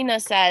friend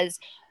Dina says,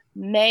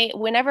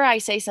 whenever I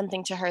say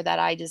something to her that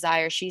I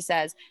desire, she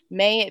says,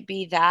 may it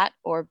be that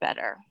or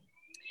better.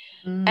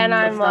 And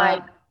I'm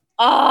like,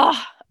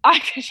 oh, I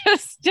could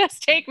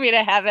just take me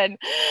to heaven.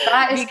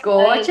 That is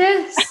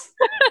gorgeous.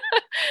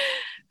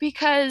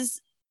 Because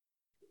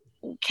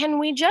can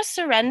we just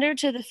surrender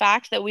to the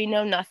fact that we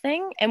know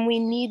nothing, and we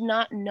need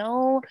not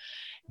know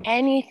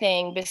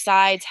anything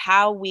besides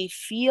how we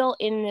feel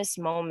in this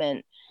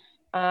moment?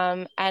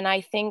 And I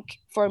think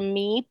for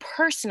me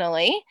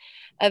personally,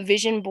 a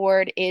vision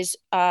board is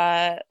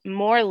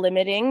more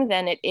limiting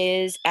than it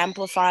is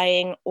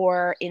amplifying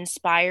or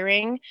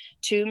inspiring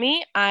to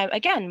me.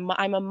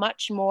 I'm a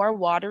much more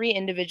watery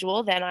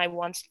individual than I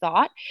once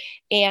thought.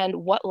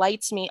 And what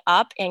lights me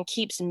up and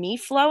keeps me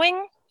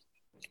flowing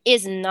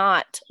is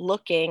not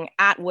looking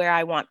at where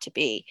I want to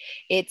be.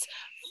 It's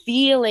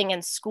feeling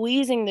and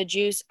squeezing the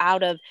juice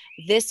out of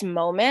this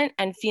moment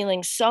and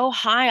feeling so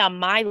high on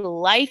my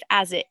life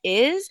as it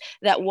is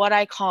that what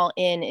I call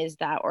in is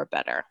that or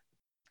better.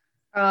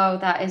 Oh,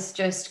 that is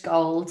just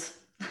gold.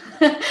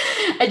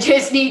 I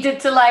just needed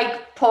to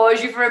like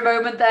pause you for a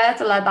moment there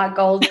to let that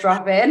gold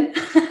drop in.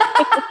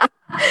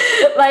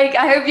 Like,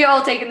 I hope you're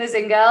all taking this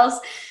in, girls,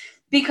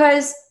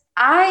 because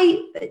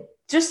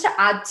just to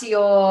add to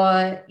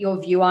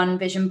your view on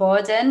vision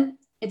boarding,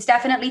 it's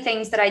definitely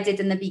things that I did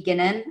in the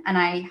beginning, and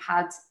I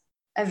had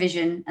a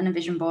vision and a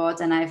vision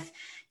board, and I've,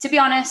 to be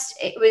honest,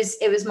 it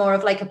was more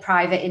of like a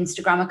private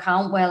Instagram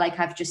account where like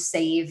I've just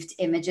saved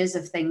images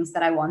of things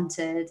that I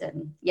wanted,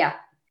 and yeah.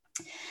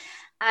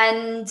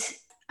 And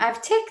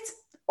I've ticked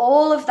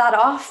all of that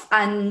off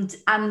and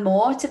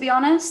more, to be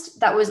honest,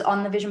 that was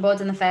on the vision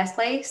board in the first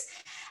place.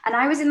 And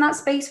I was in that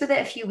space with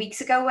it a few weeks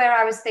ago where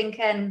I was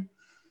thinking,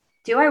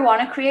 do I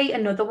want to create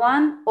another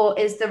one, or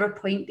is there a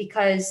point?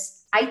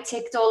 Because I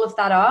ticked all of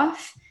that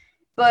off,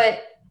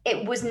 but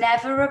it was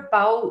never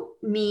about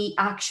me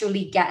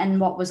actually getting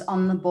what was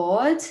on the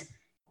board.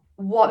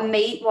 What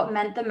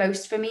meant the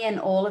most for me in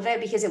all of it,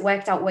 because it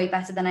worked out way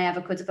better than I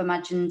ever could have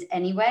imagined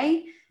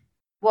anyway.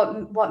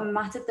 What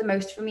mattered the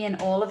most for me in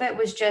all of it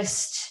was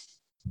just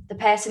the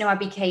person who I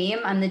became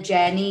and the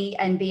journey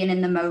and being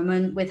in the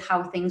moment with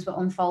how things were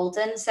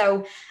unfolding.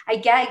 So I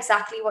get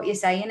exactly what you're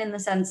saying in the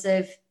sense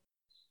of,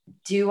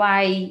 do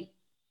I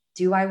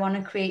want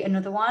to create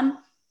another one?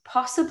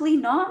 Possibly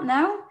not.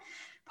 No,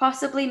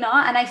 possibly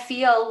not. And I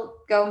feel,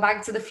 going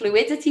back to the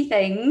fluidity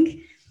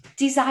thing,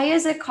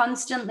 desires are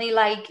constantly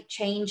like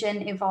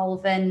changing,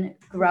 evolving,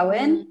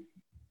 growing.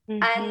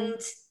 Mm-hmm. And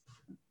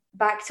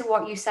back to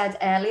what you said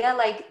earlier,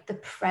 like the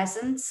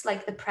presence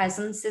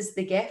is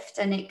the gift,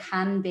 and it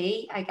can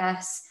be, I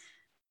guess,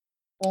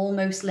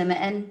 almost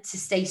limiting to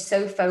stay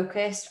so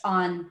focused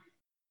on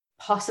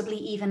possibly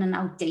even an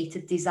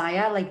outdated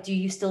desire. Like, do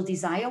you still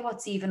desire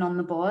what's even on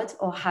the board,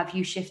 or have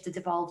you shifted,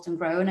 evolved, and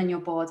grown, and your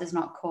board is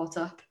not caught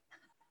up?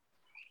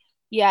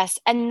 Yes.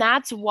 And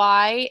that's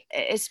why,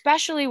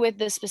 especially with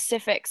the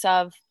specifics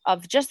of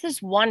just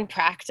this one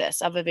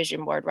practice of a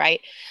vision board, right?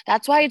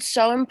 That's why it's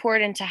so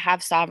important to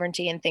have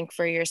sovereignty and think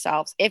for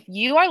yourselves. If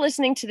you are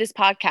listening to this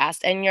podcast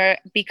and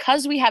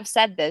because we have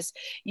said this,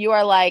 you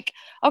are like,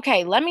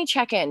 okay, let me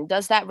check in.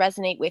 Does that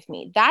resonate with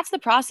me? That's the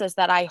process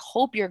that I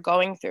hope you're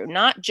going through,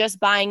 not just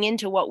buying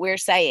into what we're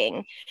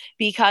saying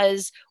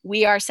because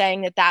we are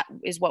saying that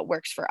is what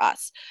works for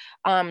us.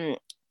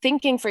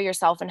 Thinking for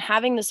yourself and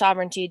having the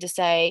sovereignty to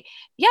say,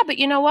 yeah, but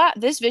you know what?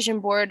 This vision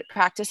board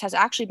practice has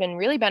actually been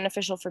really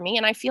beneficial for me,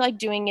 and I feel like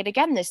doing it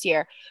again this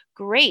year.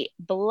 Great.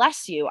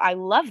 Bless you. I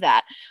love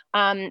that.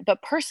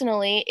 But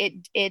personally,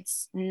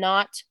 it's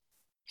not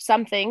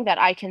something that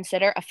I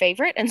consider a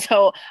favorite. And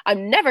so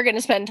I'm never going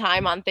to spend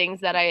time on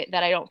things that I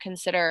don't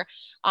consider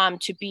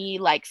to be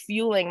like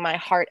fueling my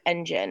heart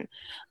engine,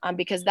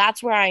 because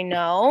that's where I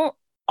know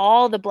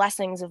all the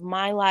blessings of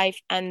my life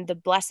and the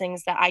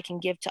blessings that I can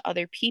give to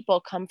other people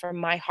come from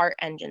my heart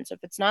engine. So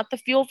if it's not the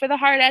fuel for the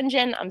heart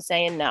engine, I'm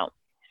saying no.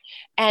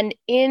 And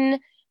in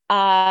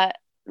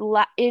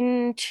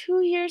 2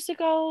 years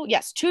ago,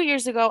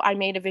 I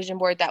made a vision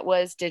board that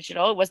was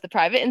digital. It was the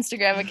private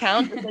Instagram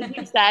account, as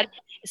you said,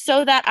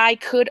 so that I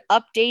could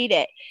update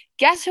it.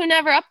 Guess who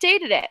never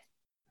updated it?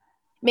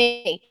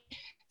 Me.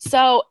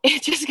 So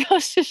it just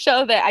goes to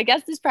show that I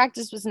guess this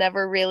practice was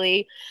never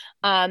really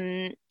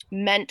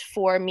meant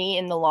for me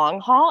in the long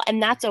haul,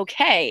 and that's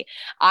okay.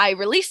 I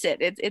release it.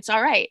 It's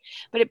all right.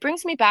 But it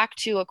brings me back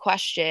to a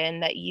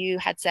question that you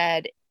had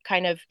said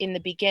kind of in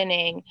the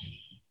beginning.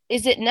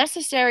 Is it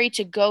necessary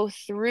to go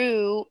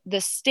through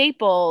the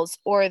staples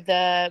or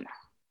the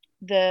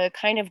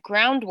kind of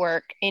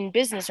groundwork in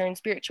business or in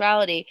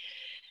spirituality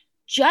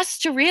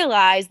just to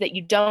realize that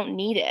you don't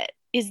need it?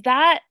 Is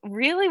that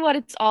really what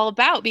it's all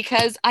about?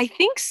 Because I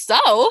think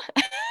so.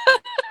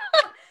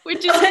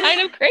 Which is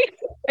kind of crazy.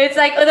 It's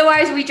like,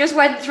 otherwise we just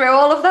went through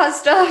all of that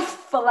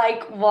stuff for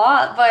like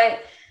what?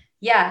 But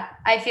yeah,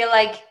 I feel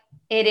like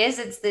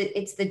it's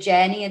the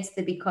journey, it's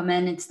the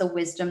becoming, it's the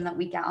wisdom that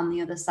we get on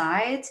the other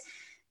side.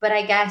 But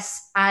I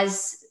guess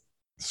as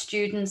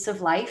students of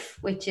life,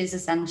 which is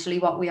essentially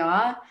what we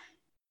are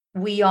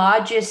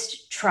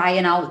just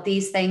trying out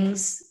these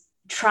things,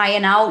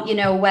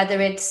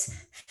 whether it's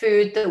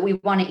food that we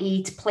want to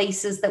eat,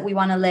 places that we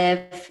want to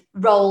live,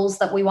 roles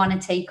that we want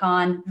to take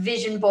on,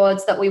 vision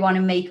boards that we want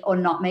to make or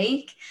not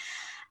make.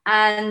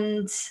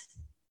 And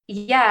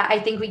yeah, I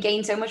think we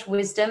gain so much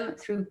wisdom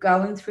through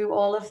going through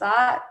all of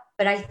that.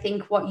 But I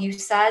think what you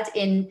said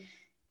in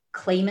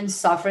claiming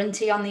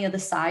sovereignty on the other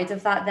side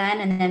of that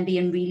and then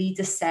being really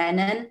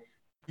discerning,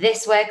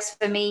 this works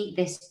for me,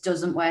 this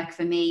doesn't work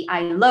for me,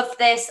 I love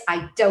this,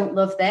 I don't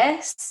love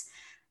this.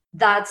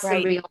 That's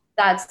right.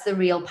 That's the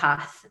real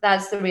path.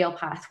 That's the real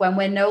path, when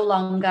we're no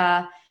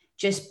longer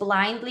just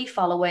blindly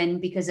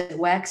following because it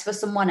works for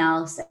someone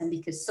else and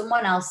because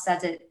someone else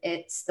said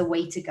it's the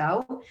way to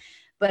go.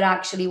 But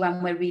actually,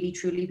 when we're really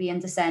truly being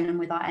discerning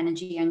with our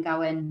energy and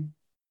going,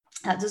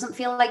 that doesn't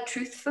feel like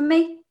truth for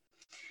me.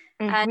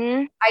 Mm-hmm.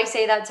 And I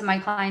say that to my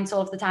clients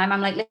all of the time.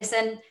 I'm like,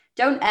 listen,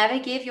 don't ever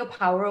give your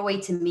power away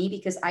to me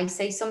because I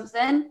say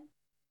something.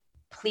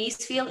 Please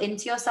feel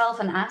into yourself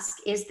and ask,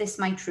 is this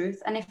my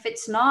truth? And if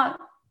it's not,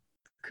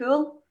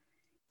 cool.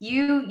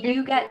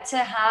 You get to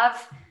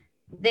have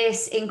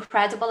this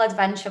incredible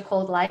adventure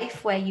called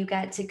life, where you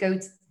get to go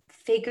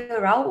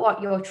figure out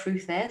what your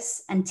truth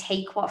is and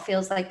take what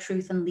feels like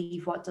truth and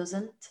leave what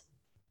doesn't.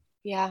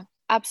 Yeah,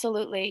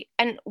 Absolutely.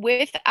 And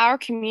with our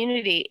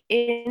community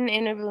in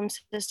Inner Bloom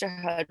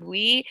Sisterhood,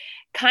 we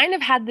kind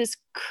of had this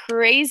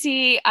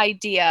crazy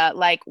idea,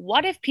 like,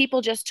 what if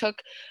people just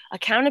took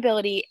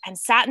accountability and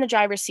sat in the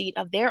driver's seat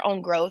of their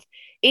own growth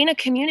in a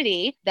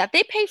community that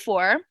they pay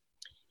for,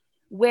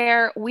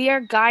 where we are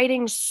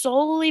guiding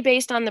solely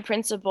based on the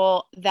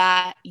principle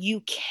that you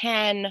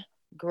can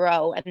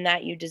grow and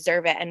that you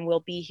deserve it, and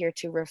we'll be here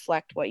to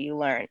reflect what you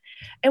learn.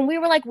 And we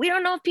were like, we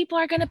don't know if people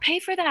are going to pay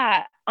for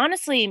that.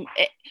 Honestly,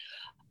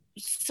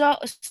 so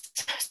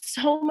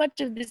much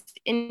of this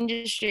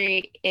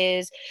industry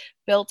is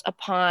built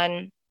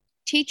upon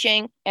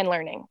teaching and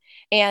learning.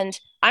 And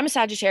I'm a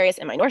Sagittarius,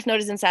 and my North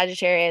Node is in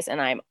Sagittarius,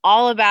 and I'm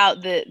all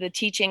about the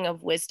teaching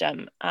of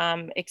wisdom,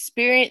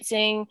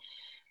 experiencing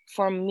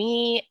for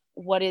me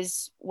what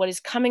is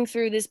coming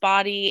through this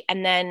body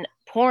and then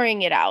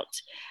pouring it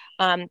out.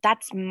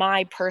 That's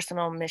my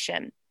personal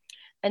mission.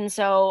 And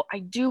so I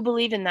do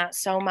believe in that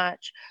so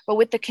much. But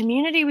with the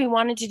community, we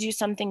wanted to do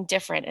something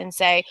different and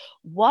say,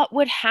 what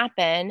would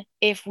happen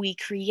if we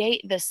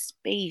create the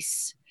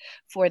space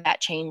for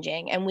that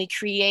changing, and we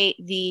create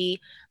the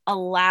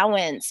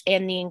allowance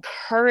and the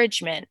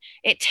encouragement?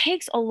 It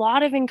takes a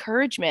lot of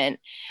encouragement.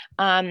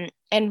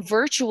 And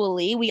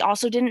virtually, we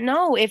also didn't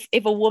know if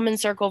a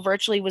woman's circle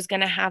virtually was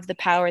going to have the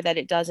power that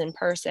it does in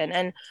person.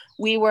 And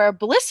we were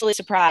blissfully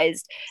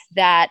surprised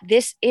that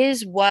this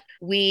is what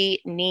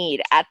we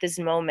need at this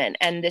moment.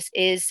 And this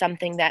is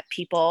something that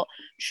people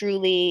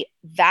truly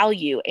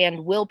value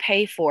and will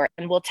pay for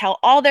and will tell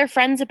all their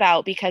friends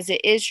about, because it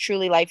is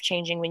truly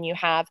life-changing when you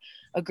have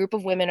a group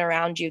of women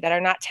around you that are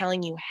not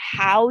telling you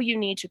how you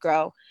need to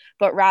grow,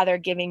 but rather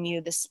giving you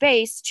the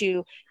space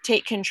to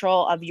take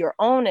control of your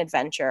own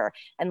adventure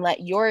and let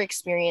your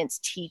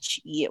experience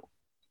teach you.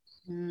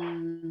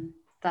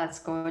 That's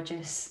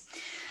gorgeous.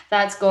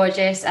 That's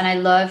gorgeous. And I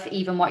love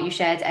even what you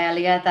shared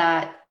earlier,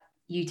 that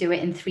you do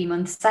it in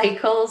 3-month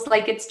cycles.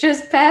 Like, it's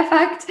just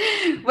perfect.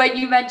 When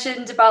you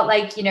mentioned about,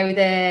 like, you know,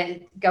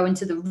 the going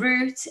to the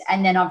root,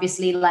 and then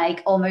obviously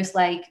like almost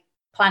like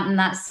planting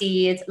that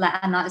seed,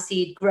 letting that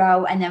seed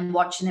grow, and then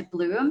watching it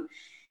bloom.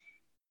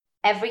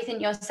 Everything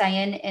you're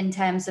saying in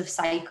terms of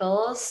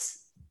cycles,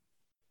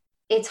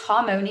 it's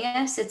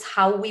harmonious. It's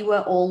how we were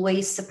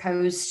always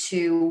supposed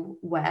to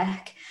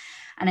work.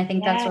 And I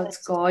think that's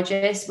what's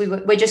gorgeous.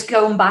 We're just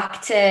going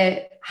back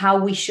to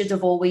how we should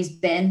have always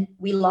been.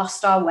 We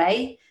lost our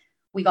way.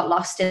 We got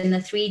lost in the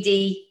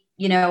 3D,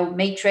 you know,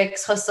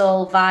 matrix,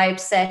 hustle, vibe,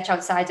 search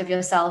outside of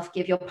yourself,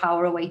 give your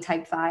power away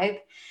type vibe.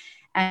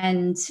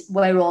 And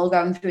we're all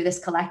going through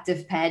this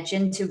collective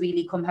purging to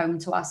really come home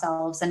to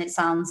ourselves. And it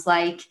sounds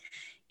like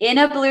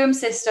Inner Bloom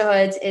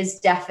Sisterhood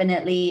is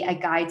definitely a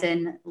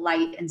guiding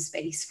light and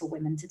space for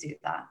women to do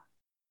that.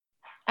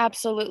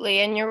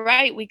 Absolutely. And you're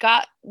right.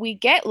 We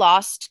get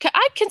lost.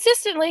 I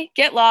consistently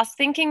get lost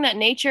thinking that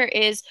nature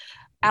is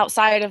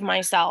outside of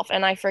myself.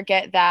 And I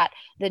forget that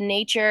the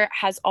nature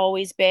has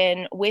always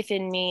been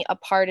within me, a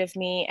part of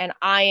me, and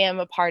I am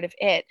a part of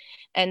it.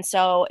 And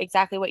so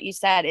exactly what you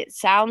said, it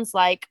sounds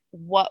like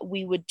what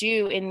we would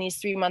do in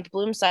these 3-month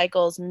bloom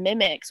cycles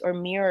mimics or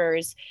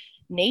mirrors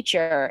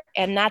nature.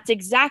 And that's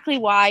exactly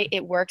why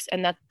it works.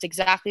 And that's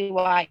exactly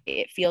why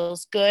it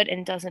feels good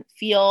and doesn't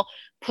feel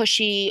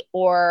pushy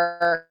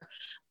or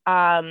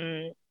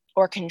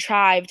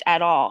contrived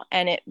at all.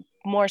 And it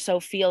more so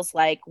feels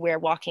like we're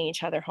walking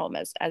each other home,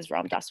 as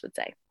Ram Dass would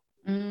say.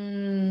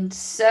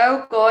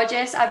 So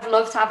gorgeous. I've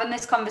loved having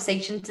this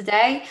conversation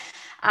today.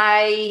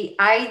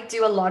 I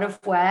do a lot of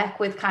work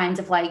with kind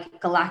of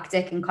like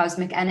galactic and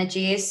cosmic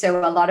energies.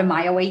 So a lot of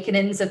my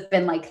awakenings have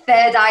been like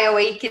third eye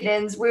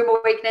awakenings, womb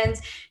awakenings.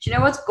 Do you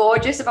know what's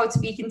gorgeous about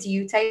speaking to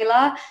you,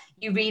 Taylor?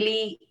 You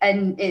really,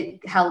 and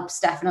it helps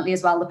definitely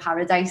as well, the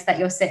paradise that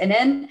you're sitting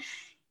in.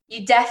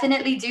 You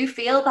definitely do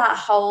feel that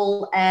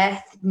whole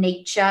earth,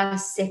 nature,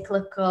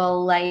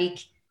 cyclical, like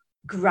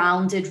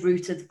grounded,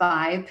 rooted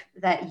vibe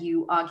that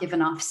you are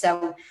giving off.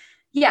 So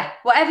yeah,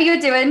 whatever you're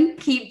doing,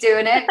 keep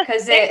doing it,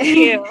 because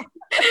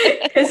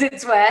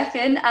it's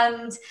working.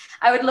 And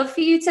I would love for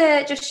you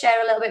to just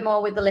share a little bit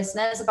more with the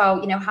listeners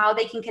about, you know, how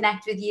they can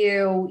connect with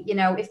you, you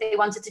know, if they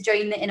wanted to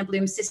join the Inner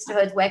Bloom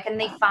Sisterhood, where can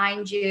they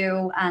find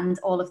you, and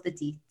all of the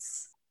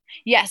deets.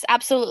 Yes,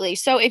 absolutely.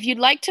 So if you'd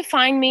like to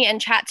find me and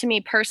chat to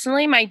me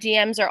personally, my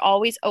DMs are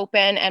always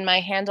open, and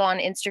my handle on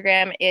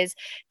Instagram is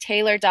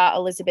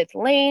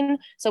taylor.elizabethlane.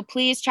 So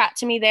please chat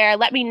to me there.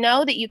 Let me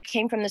know that you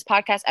came from this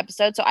podcast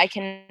episode, so I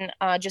can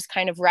just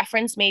kind of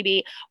reference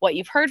maybe what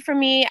you've heard from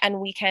me, and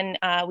we can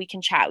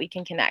chat, we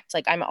can connect.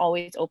 Like, I'm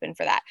always open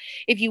for that.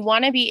 If you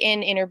want to be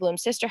in Inner Bloom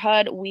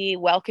Sisterhood, we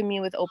welcome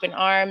you with open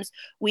arms.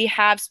 We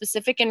have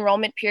specific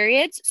enrollment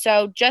periods.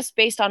 So just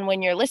based on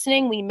when you're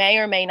listening, we may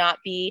or may not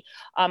be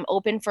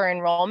open for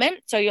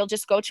enrollment. So you'll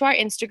just go to our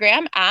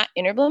Instagram at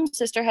Inner Bloom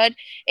Sisterhood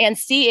and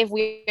see if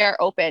we are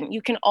open.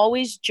 You can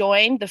always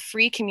join the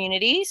free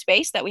community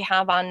space that we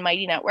have on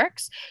Mighty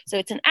Networks. So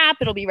it's an app,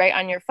 it'll be right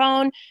on your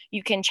phone.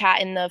 You can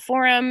chat in the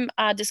forum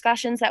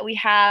discussions that we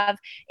have,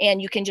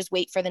 and you can just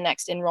wait for the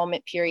next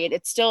enrollment period.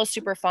 It's still a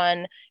super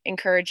fun,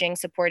 encouraging,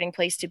 supporting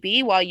place to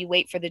be while you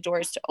wait for the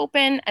doors to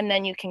open. And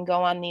then you can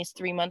go on these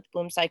 3-month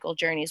bloom cycle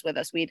journeys with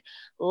us. We'd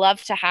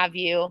love to have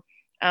you.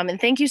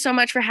 And thank you so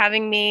much for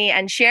having me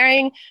and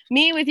sharing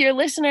me with your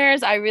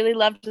listeners. I really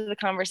loved the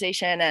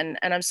conversation, and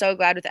I'm so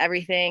glad with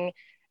everything.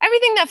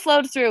 Everything that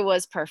flowed through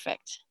was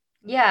perfect.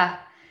 Yeah,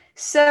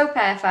 so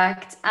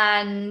perfect.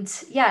 And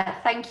yeah,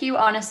 thank you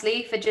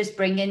honestly for just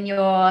bringing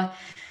your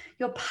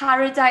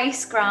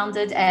paradise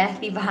grounded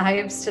earthy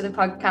vibes to the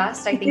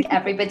podcast. I think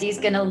everybody's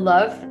gonna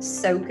love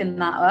soaking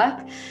that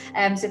up.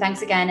 So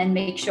thanks again, and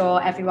make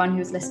sure everyone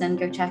who's listening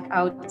go check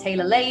out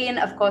Taylor Lane.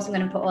 Of course, I'm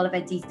going to put all of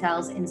her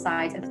details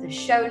inside of the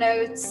show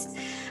notes.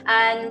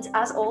 And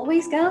as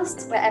always,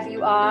 girls, wherever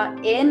you are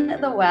in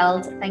the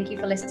world, thank you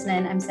for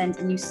listening. I'm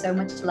sending you so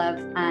much love,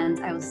 and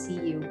I will see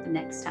you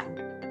next time.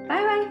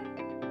 Bye bye.